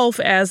himself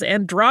as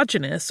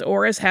androgynous,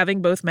 or as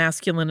having both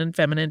masculine and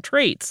feminine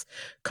traits,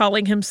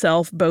 calling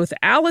himself both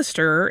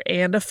Aleister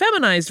and a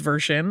feminized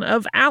version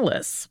of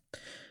Alice.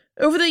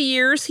 Over the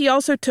years, he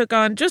also took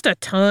on just a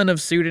ton of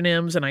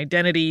pseudonyms and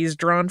identities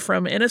drawn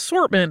from an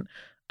assortment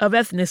of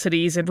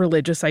ethnicities and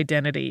religious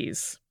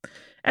identities.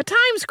 At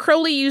times,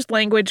 Crowley used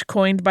language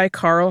coined by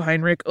Karl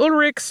Heinrich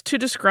Ulrichs to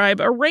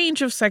describe a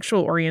range of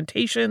sexual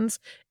orientations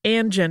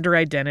and gender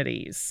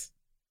identities.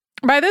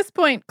 By this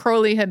point,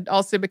 Crowley had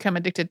also become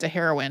addicted to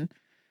heroin.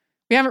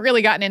 We haven't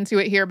really gotten into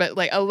it here, but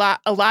a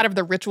lot of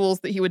the rituals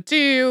that he would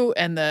do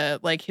and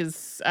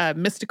his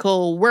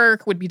mystical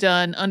work would be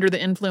done under the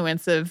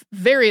influence of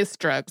various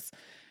drugs.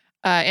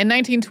 In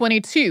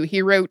 1922,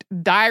 he wrote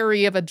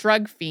Diary of a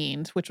Drug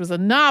Fiend, which was a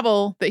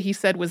novel that he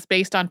said was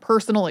based on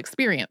personal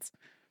experience.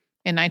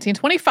 In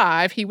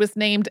 1925, he was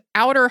named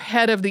Outer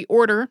Head of the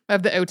Order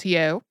of the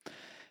OTO.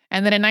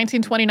 And then in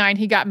 1929,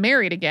 he got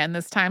married again,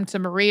 this time to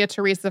Maria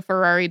Teresa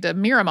Ferrari de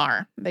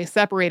Miramar. They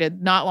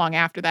separated not long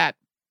after that.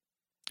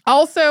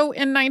 Also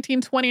in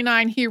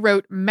 1929, he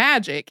wrote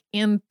Magic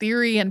in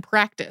Theory and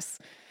Practice.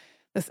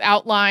 This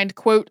outlined,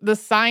 quote, the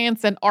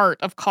science and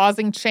art of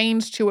causing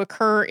change to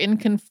occur in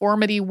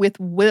conformity with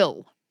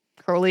will.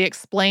 Crowley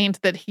explained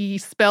that he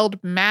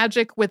spelled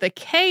magic with a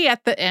K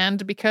at the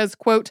end because,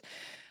 quote,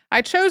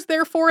 I chose,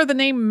 therefore, the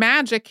name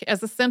magic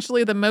as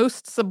essentially the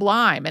most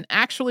sublime and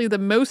actually the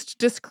most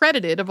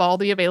discredited of all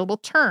the available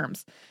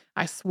terms.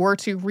 I swore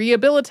to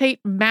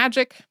rehabilitate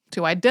magic,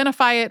 to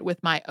identify it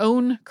with my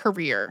own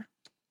career.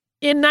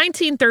 In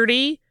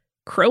 1930,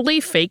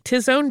 Crowley faked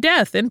his own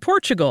death in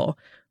Portugal,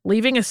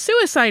 leaving a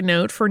suicide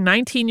note for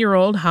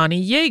 19-year-old Hanni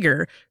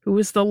Jaeger, who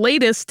was the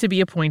latest to be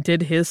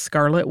appointed his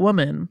Scarlet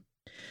Woman.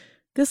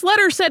 This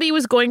letter said he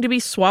was going to be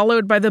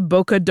swallowed by the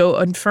Boca do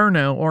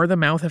Inferno, or the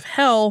Mouth of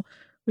Hell,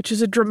 which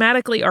is a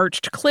dramatically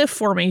arched cliff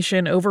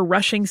formation over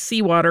rushing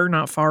seawater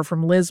not far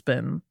from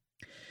Lisbon.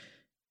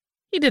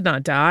 He did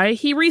not die.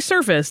 He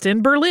resurfaced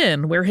in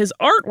Berlin, where his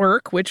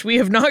artwork, which we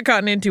have not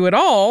gotten into at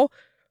all,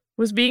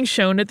 was being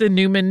shown at the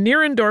Neumann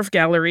Nierendorf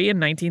Gallery in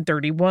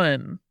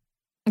 1931.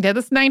 Yeah,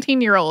 this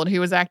 19-year-old who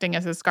was acting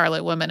as his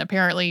Scarlet Woman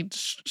apparently,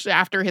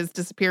 after his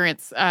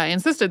disappearance,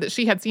 insisted that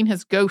she had seen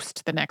his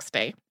ghost the next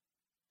day.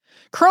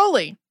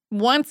 Crowley,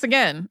 once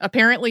again,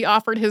 apparently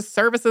offered his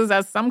services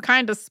as some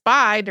kind of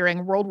spy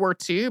during World War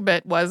II,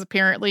 but was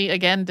apparently,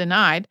 again,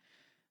 denied.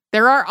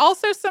 There are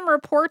also some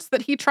reports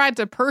that he tried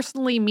to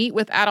personally meet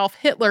with Adolf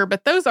Hitler,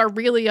 but those are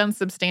really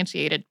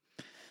unsubstantiated.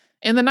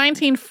 In the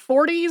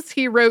 1940s,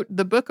 he wrote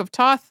The Book of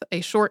Thoth,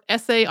 a short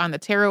essay on the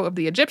tarot of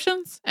the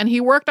Egyptians, and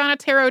he worked on a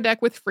tarot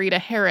deck with Frieda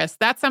Harris.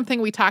 That's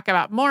something we talk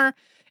about more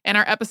in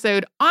our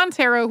episode on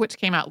tarot, which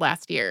came out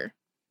last year.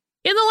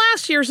 In the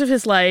last years of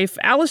his life,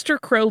 Aleister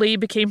Crowley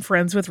became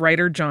friends with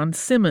writer John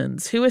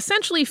Simmons, who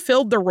essentially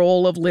filled the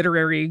role of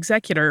literary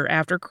executor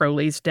after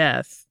Crowley's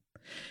death.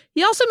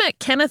 He also met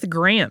Kenneth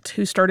Grant,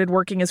 who started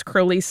working as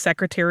Crowley's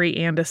secretary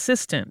and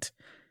assistant.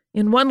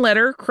 In one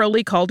letter,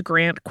 Crowley called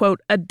Grant, quote,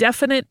 a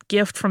definite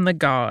gift from the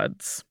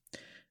gods.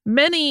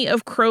 Many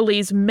of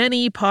Crowley's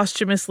many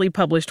posthumously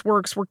published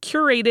works were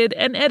curated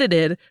and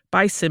edited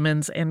by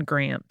Simmons and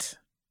Grant.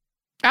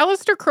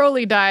 Aleister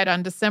Crowley died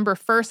on December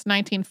 1st,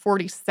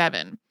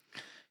 1947.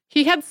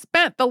 He had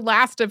spent the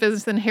last of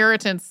his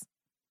inheritance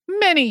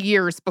many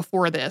years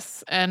before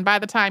this, and by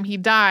the time he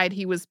died,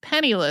 he was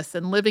penniless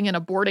and living in a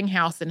boarding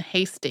house in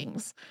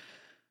Hastings.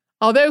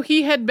 Although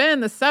he had been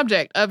the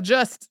subject of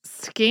just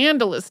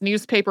scandalous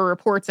newspaper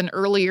reports in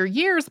earlier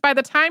years, by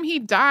the time he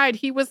died,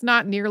 he was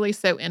not nearly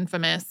so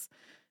infamous.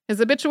 His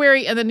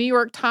obituary in the New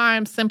York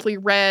Times simply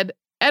read,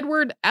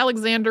 Edward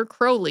Alexander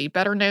Crowley,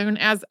 better known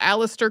as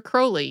Aleister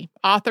Crowley,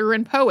 author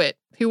and poet,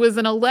 who was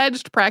an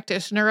alleged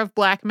practitioner of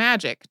black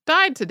magic,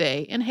 died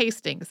today in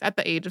Hastings at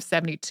the age of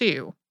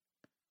 72.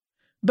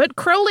 But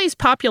Crowley's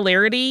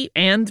popularity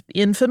and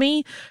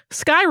infamy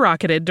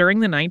skyrocketed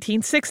during the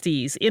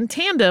 1960s in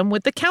tandem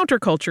with the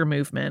counterculture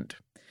movement.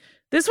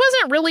 This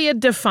wasn't really a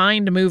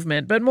defined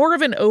movement, but more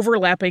of an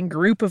overlapping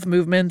group of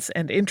movements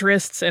and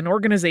interests and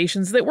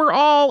organizations that were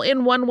all,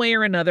 in one way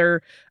or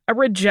another, a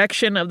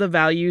rejection of the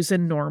values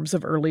and norms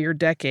of earlier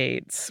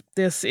decades.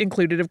 This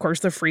included, of course,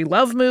 the free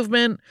love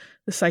movement,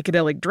 the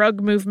psychedelic drug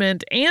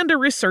movement, and a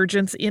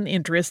resurgence in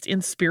interest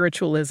in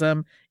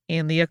spiritualism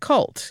and the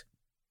occult.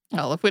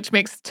 All of which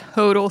makes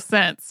total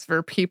sense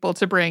for people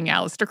to bring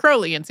Aleister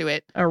Crowley into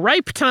it. A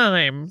ripe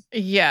time.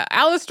 Yeah,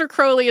 Aleister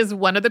Crowley is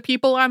one of the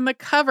people on the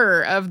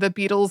cover of the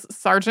Beatles'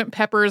 Sgt.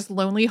 Pepper's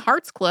Lonely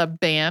Hearts Club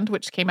Band,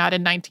 which came out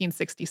in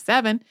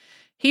 1967.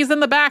 He's in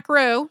the back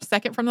row,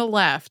 second from the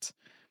left.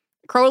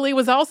 Crowley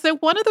was also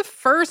one of the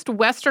first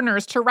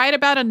Westerners to write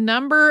about a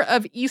number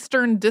of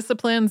Eastern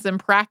disciplines and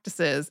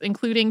practices,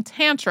 including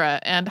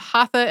Tantra and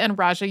Hatha and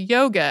Raja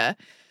Yoga.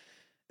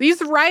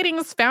 These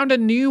writings found a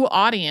new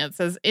audience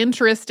as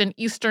interest in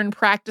Eastern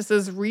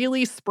practices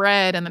really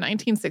spread in the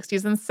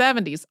 1960s and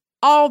 70s,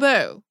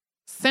 although,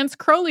 since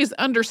Crowley's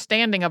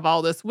understanding of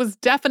all this was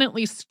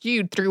definitely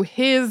skewed through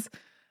his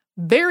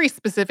very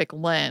specific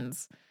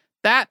lens,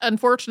 that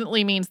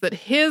unfortunately means that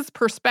his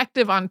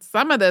perspective on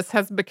some of this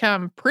has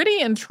become pretty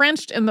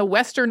entrenched in the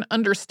Western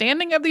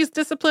understanding of these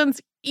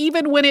disciplines,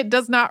 even when it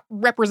does not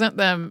represent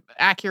them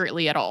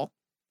accurately at all.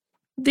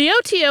 The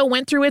OTO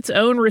went through its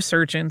own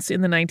resurgence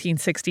in the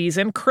 1960s,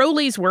 and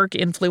Crowley's work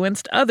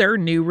influenced other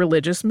new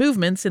religious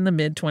movements in the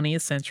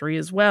mid-20th century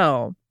as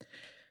well.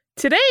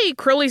 Today,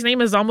 Crowley's name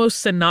is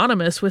almost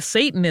synonymous with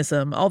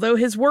Satanism, although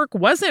his work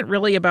wasn't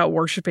really about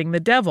worshiping the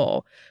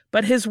devil.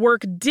 But his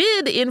work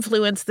did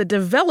influence the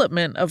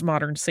development of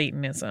modern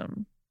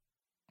Satanism.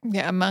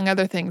 Yeah, among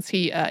other things,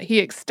 he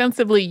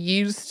extensively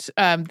used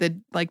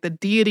the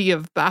deity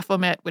of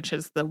Baphomet, which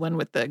is the one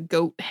with the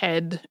goat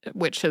head,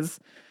 which has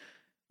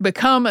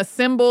become a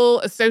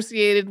symbol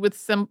associated with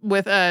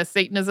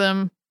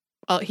Satanism.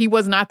 He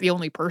was not the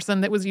only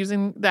person that was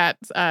using that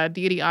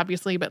deity,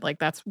 obviously, but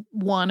that's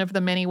one of the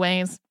many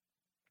ways.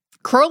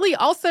 Crowley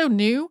also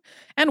knew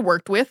and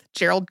worked with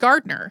Gerald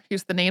Gardner,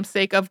 who's the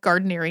namesake of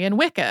Gardnerian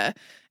Wicca.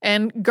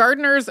 And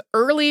Gardner's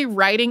early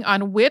writing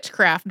on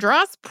witchcraft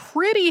draws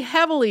pretty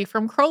heavily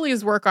from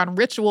Crowley's work on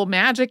ritual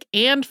magic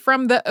and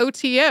from the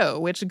OTO,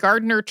 which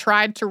Gardner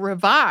tried to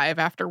revive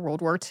after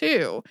World War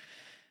II.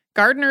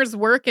 Gardner's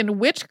work in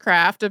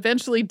witchcraft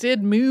eventually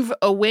did move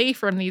away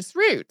from these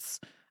roots.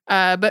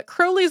 But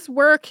Crowley's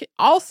work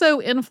also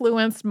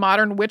influenced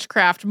modern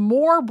witchcraft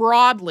more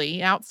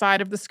broadly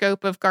outside of the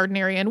scope of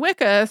Gardnerian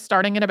Wicca,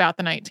 starting in about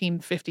the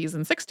 1950s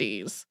and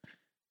 60s.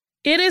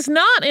 It is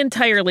not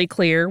entirely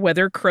clear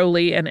whether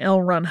Crowley and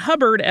L. Ron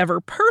Hubbard ever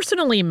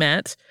personally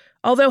met,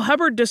 although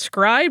Hubbard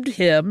described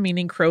him,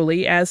 meaning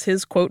Crowley, as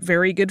his, quote,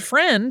 very good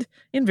friend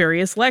in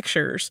various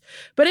lectures.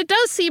 But it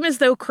does seem as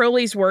though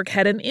Crowley's work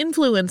had an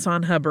influence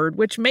on Hubbard,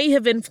 which may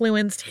have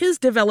influenced his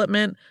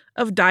development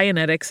of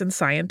Dianetics and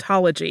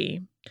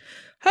Scientology.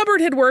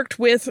 Hubbard had worked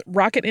with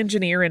rocket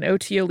engineer and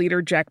OTO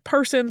leader Jack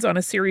Parsons on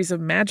a series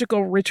of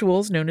magical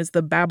rituals known as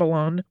the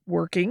Babylon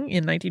Working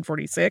in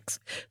 1946.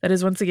 That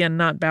is, once again,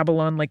 not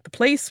Babylon like the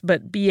place,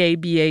 but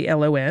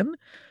Babylon.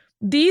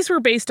 These were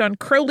based on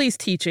Crowley's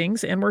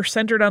teachings and were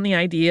centered on the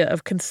idea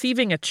of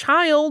conceiving a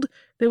child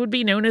that would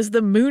be known as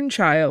the Moon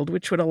Child,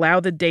 which would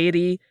allow the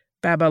deity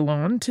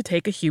Babylon to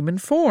take a human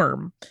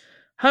form.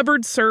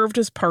 Hubbard served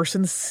as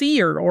Parsons'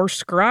 seer or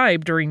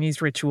scribe during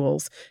these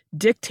rituals,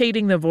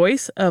 dictating the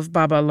voice of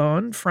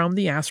Babylon from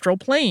the astral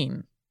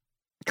plane.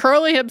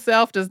 Crowley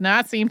himself does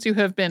not seem to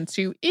have been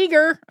too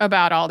eager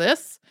about all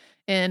this.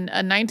 In a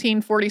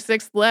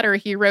 1946 letter,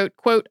 he wrote,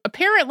 quote,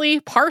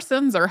 apparently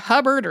Parsons or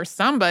Hubbard or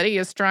somebody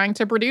is trying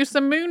to produce a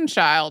moon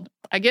child.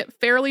 I get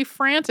fairly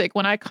frantic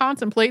when I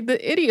contemplate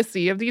the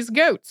idiocy of these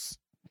goats.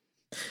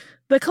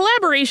 The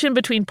collaboration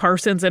between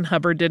Parsons and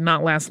Hubbard did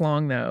not last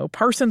long, though.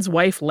 Parsons'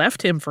 wife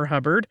left him for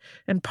Hubbard,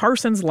 and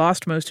Parsons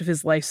lost most of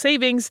his life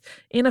savings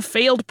in a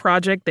failed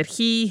project that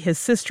he, his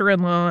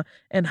sister-in-law,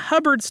 and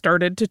Hubbard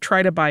started to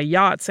try to buy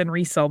yachts and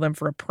resell them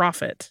for a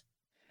profit.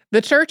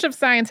 The Church of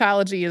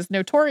Scientology is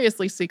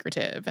notoriously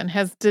secretive and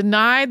has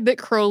denied that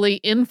Crowley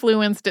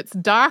influenced its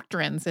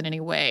doctrines in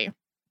any way.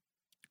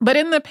 But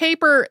in the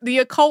paper, The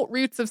Occult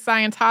Roots of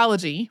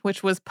Scientology,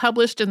 which was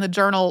published in the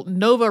journal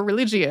Nova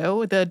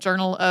Religio, the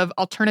Journal of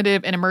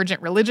Alternative and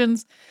Emergent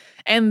Religions,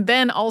 and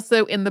then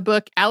also in the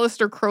book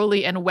Aleister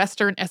Crowley and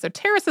Western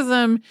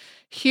Esotericism,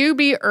 Hugh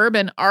B.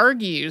 Urban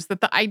argues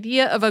that the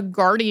idea of a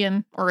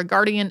guardian or a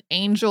guardian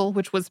angel,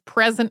 which was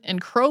present in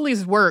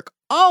Crowley's work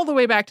all the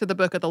way back to the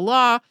Book of the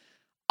Law,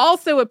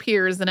 also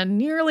appears in a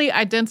nearly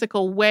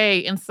identical way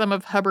in some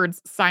of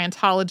Hubbard's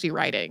Scientology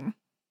writing.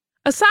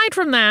 Aside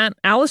from that,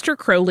 Aleister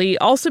Crowley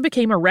also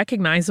became a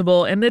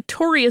recognizable and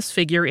notorious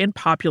figure in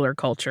popular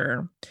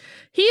culture.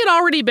 He had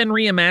already been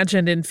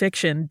reimagined in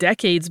fiction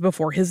decades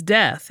before his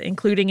death,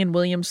 including in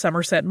William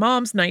Somerset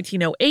Maugham's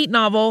 1908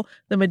 novel,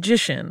 The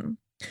Magician.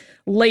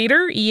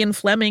 Later, Ian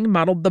Fleming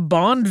modeled the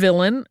Bond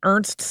villain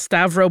Ernst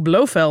Stavro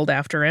Blofeld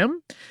after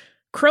him.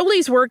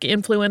 Crowley's work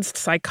influenced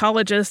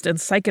psychologist and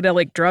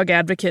psychedelic drug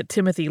advocate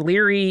Timothy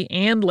Leary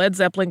and Led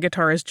Zeppelin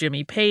guitarist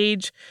Jimmy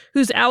Page,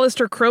 whose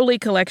Aleister Crowley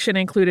collection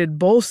included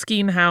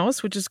Boleskine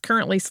House, which is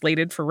currently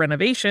slated for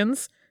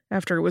renovations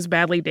after it was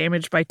badly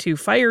damaged by 2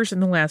 fires in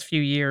the last few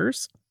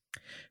years.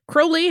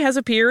 Crowley has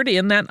appeared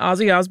in that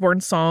Ozzy Osbourne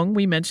song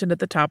we mentioned at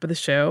the top of the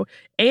show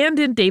and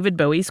in David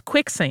Bowie's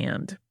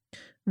Quicksand.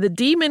 The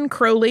demon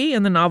Crowley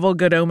in the novel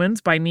Good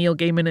Omens by Neil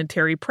Gaiman and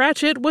Terry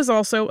Pratchett was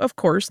also, of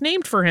course,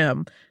 named for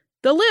him.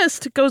 The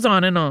list goes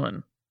on and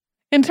on.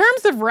 In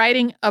terms of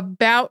writing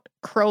about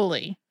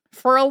Crowley,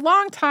 for a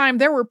long time,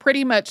 there were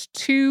pretty much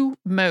 2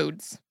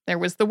 modes. There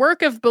was the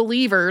work of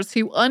believers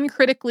who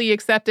uncritically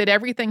accepted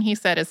everything he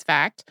said as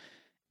fact,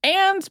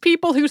 and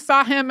people who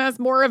saw him as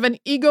more of an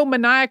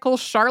egomaniacal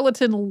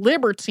charlatan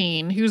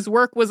libertine whose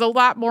work was a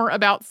lot more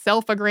about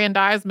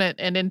self-aggrandizement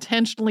and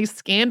intentionally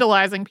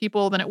scandalizing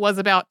people than it was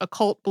about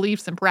occult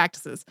beliefs and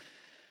practices.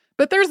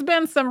 But there's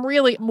been some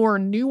really more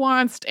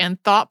nuanced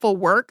and thoughtful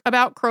work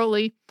about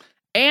Crowley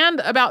and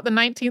about the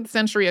 19th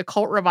century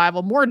occult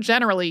revival more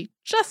generally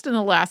just in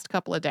the last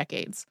couple of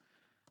decades.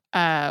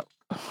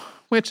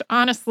 Which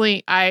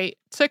honestly, I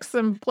took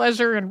some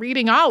pleasure in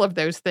reading all of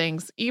those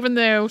things, even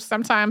though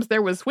sometimes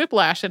there was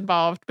whiplash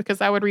involved because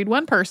I would read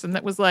one person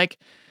that was like,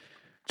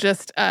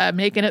 just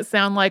making it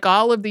sound like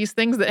all of these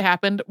things that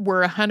happened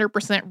were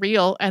 100%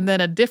 real. And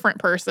then a different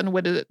person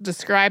would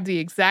describe the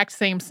exact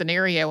same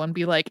scenario and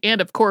be like,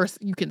 and of course,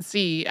 you can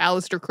see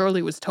Aleister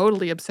Crowley was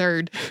totally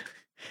absurd.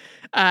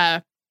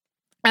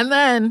 And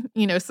then,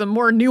 some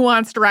more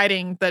nuanced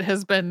writing that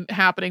has been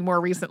happening more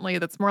recently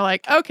that's more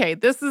like, okay,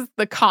 this is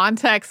the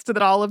context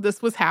that all of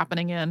this was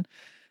happening in.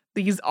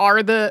 These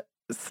are the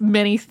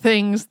many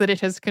things that it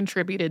has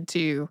contributed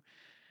to,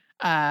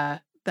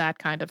 that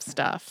kind of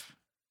stuff.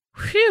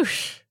 Whew.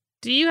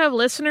 Do you have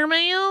listener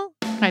mail?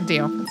 I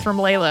do. It's from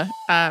Layla.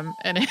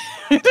 And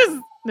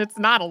it's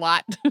not a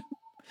lot.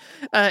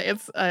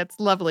 It's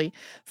lovely.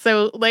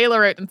 So Layla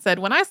wrote and said,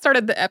 when I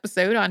started the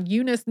episode on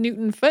Eunice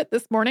Newton Foote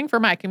this morning for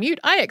my commute,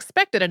 I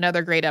expected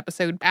another great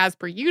episode as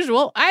per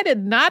usual. I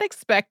did not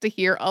expect to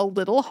hear a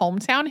little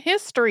hometown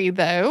history,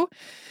 though.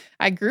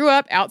 I grew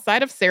up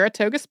outside of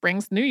Saratoga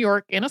Springs, New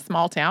York, in a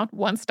small town,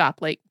 one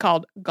stoplight,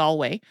 called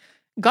Galway.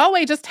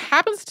 Galway just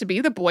happens to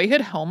be the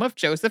boyhood home of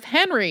Joseph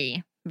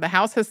Henry. The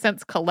house has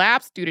since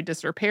collapsed due to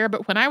disrepair,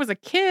 but when I was a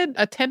kid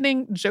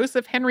attending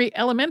Joseph Henry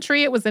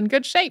Elementary, it was in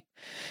good shape.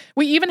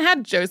 We even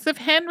had Joseph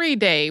Henry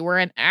Day, where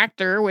an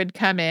actor would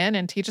come in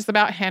and teach us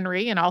about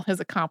Henry and all his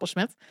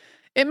accomplishments.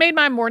 It made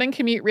my morning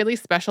commute really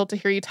special to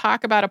hear you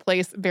talk about a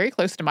place very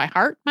close to my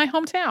heart, my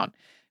hometown.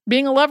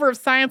 Being a lover of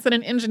science and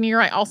an engineer,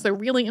 I also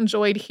really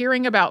enjoyed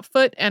hearing about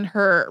Foote and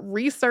her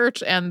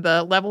research and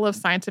the level of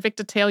scientific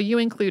detail you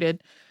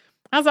included.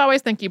 As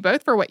always, thank you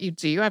both for what you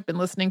do. I've been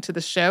listening to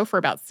the show for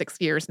about 6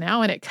 years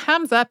now, and it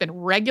comes up in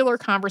regular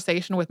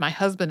conversation with my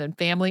husband and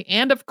family.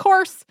 And of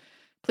course,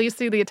 please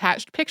see the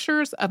attached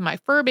pictures of my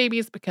fur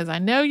babies because I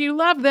know you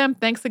love them.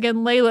 Thanks again,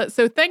 Layla.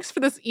 So thanks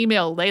for this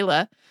email,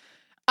 Layla.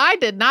 I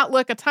did not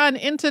look a ton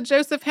into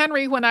Joseph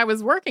Henry when I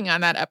was working on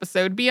that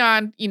episode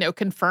beyond,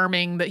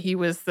 confirming that he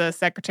was the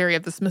secretary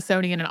of the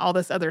Smithsonian and all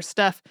this other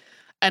stuff.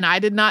 And I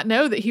did not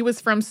know that he was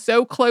from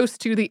so close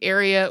to the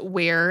area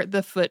where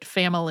the Foote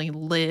family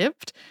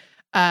lived.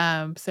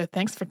 So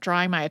thanks for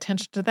drawing my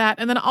attention to that.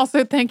 And then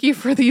also thank you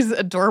for these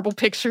adorable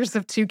pictures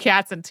of 2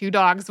 cats and 2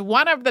 dogs.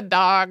 One of the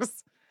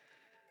dogs,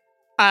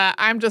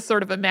 I'm just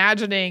sort of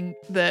imagining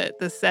the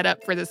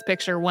setup for this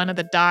picture. One of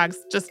the dogs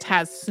just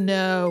has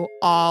snow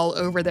all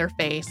over their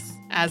face,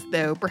 as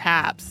though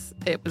perhaps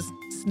it was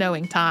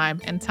snowing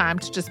time and time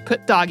to just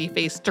put doggy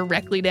face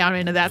directly down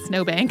into that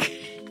snowbank.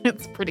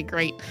 It's pretty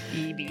great.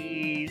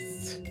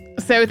 Babies.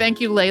 So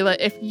thank you, Layla.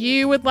 If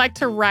you would like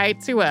to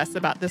write to us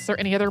about this or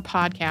any other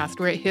podcast,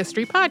 we're at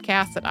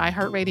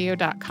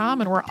historypodcasts@iheartradio.com,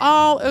 and we're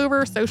all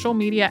over social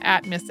media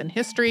at Miss in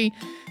History.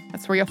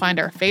 That's where you'll find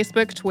our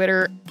Facebook,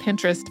 Twitter,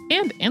 Pinterest,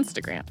 and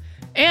Instagram.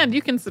 And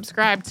you can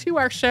subscribe to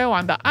our show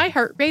on the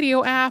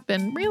iHeartRadio app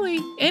and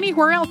really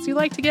anywhere else you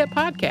like to get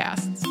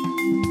podcasts.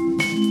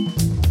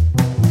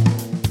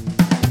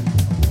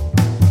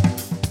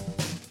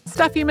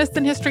 Stuff You Missed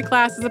in History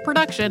Class is a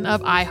production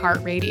of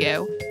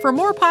iHeartRadio. For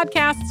more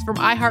podcasts from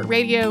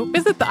iHeartRadio,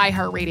 visit the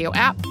iHeartRadio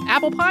app,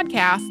 Apple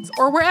Podcasts,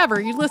 or wherever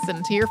you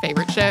listen to your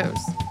favorite shows.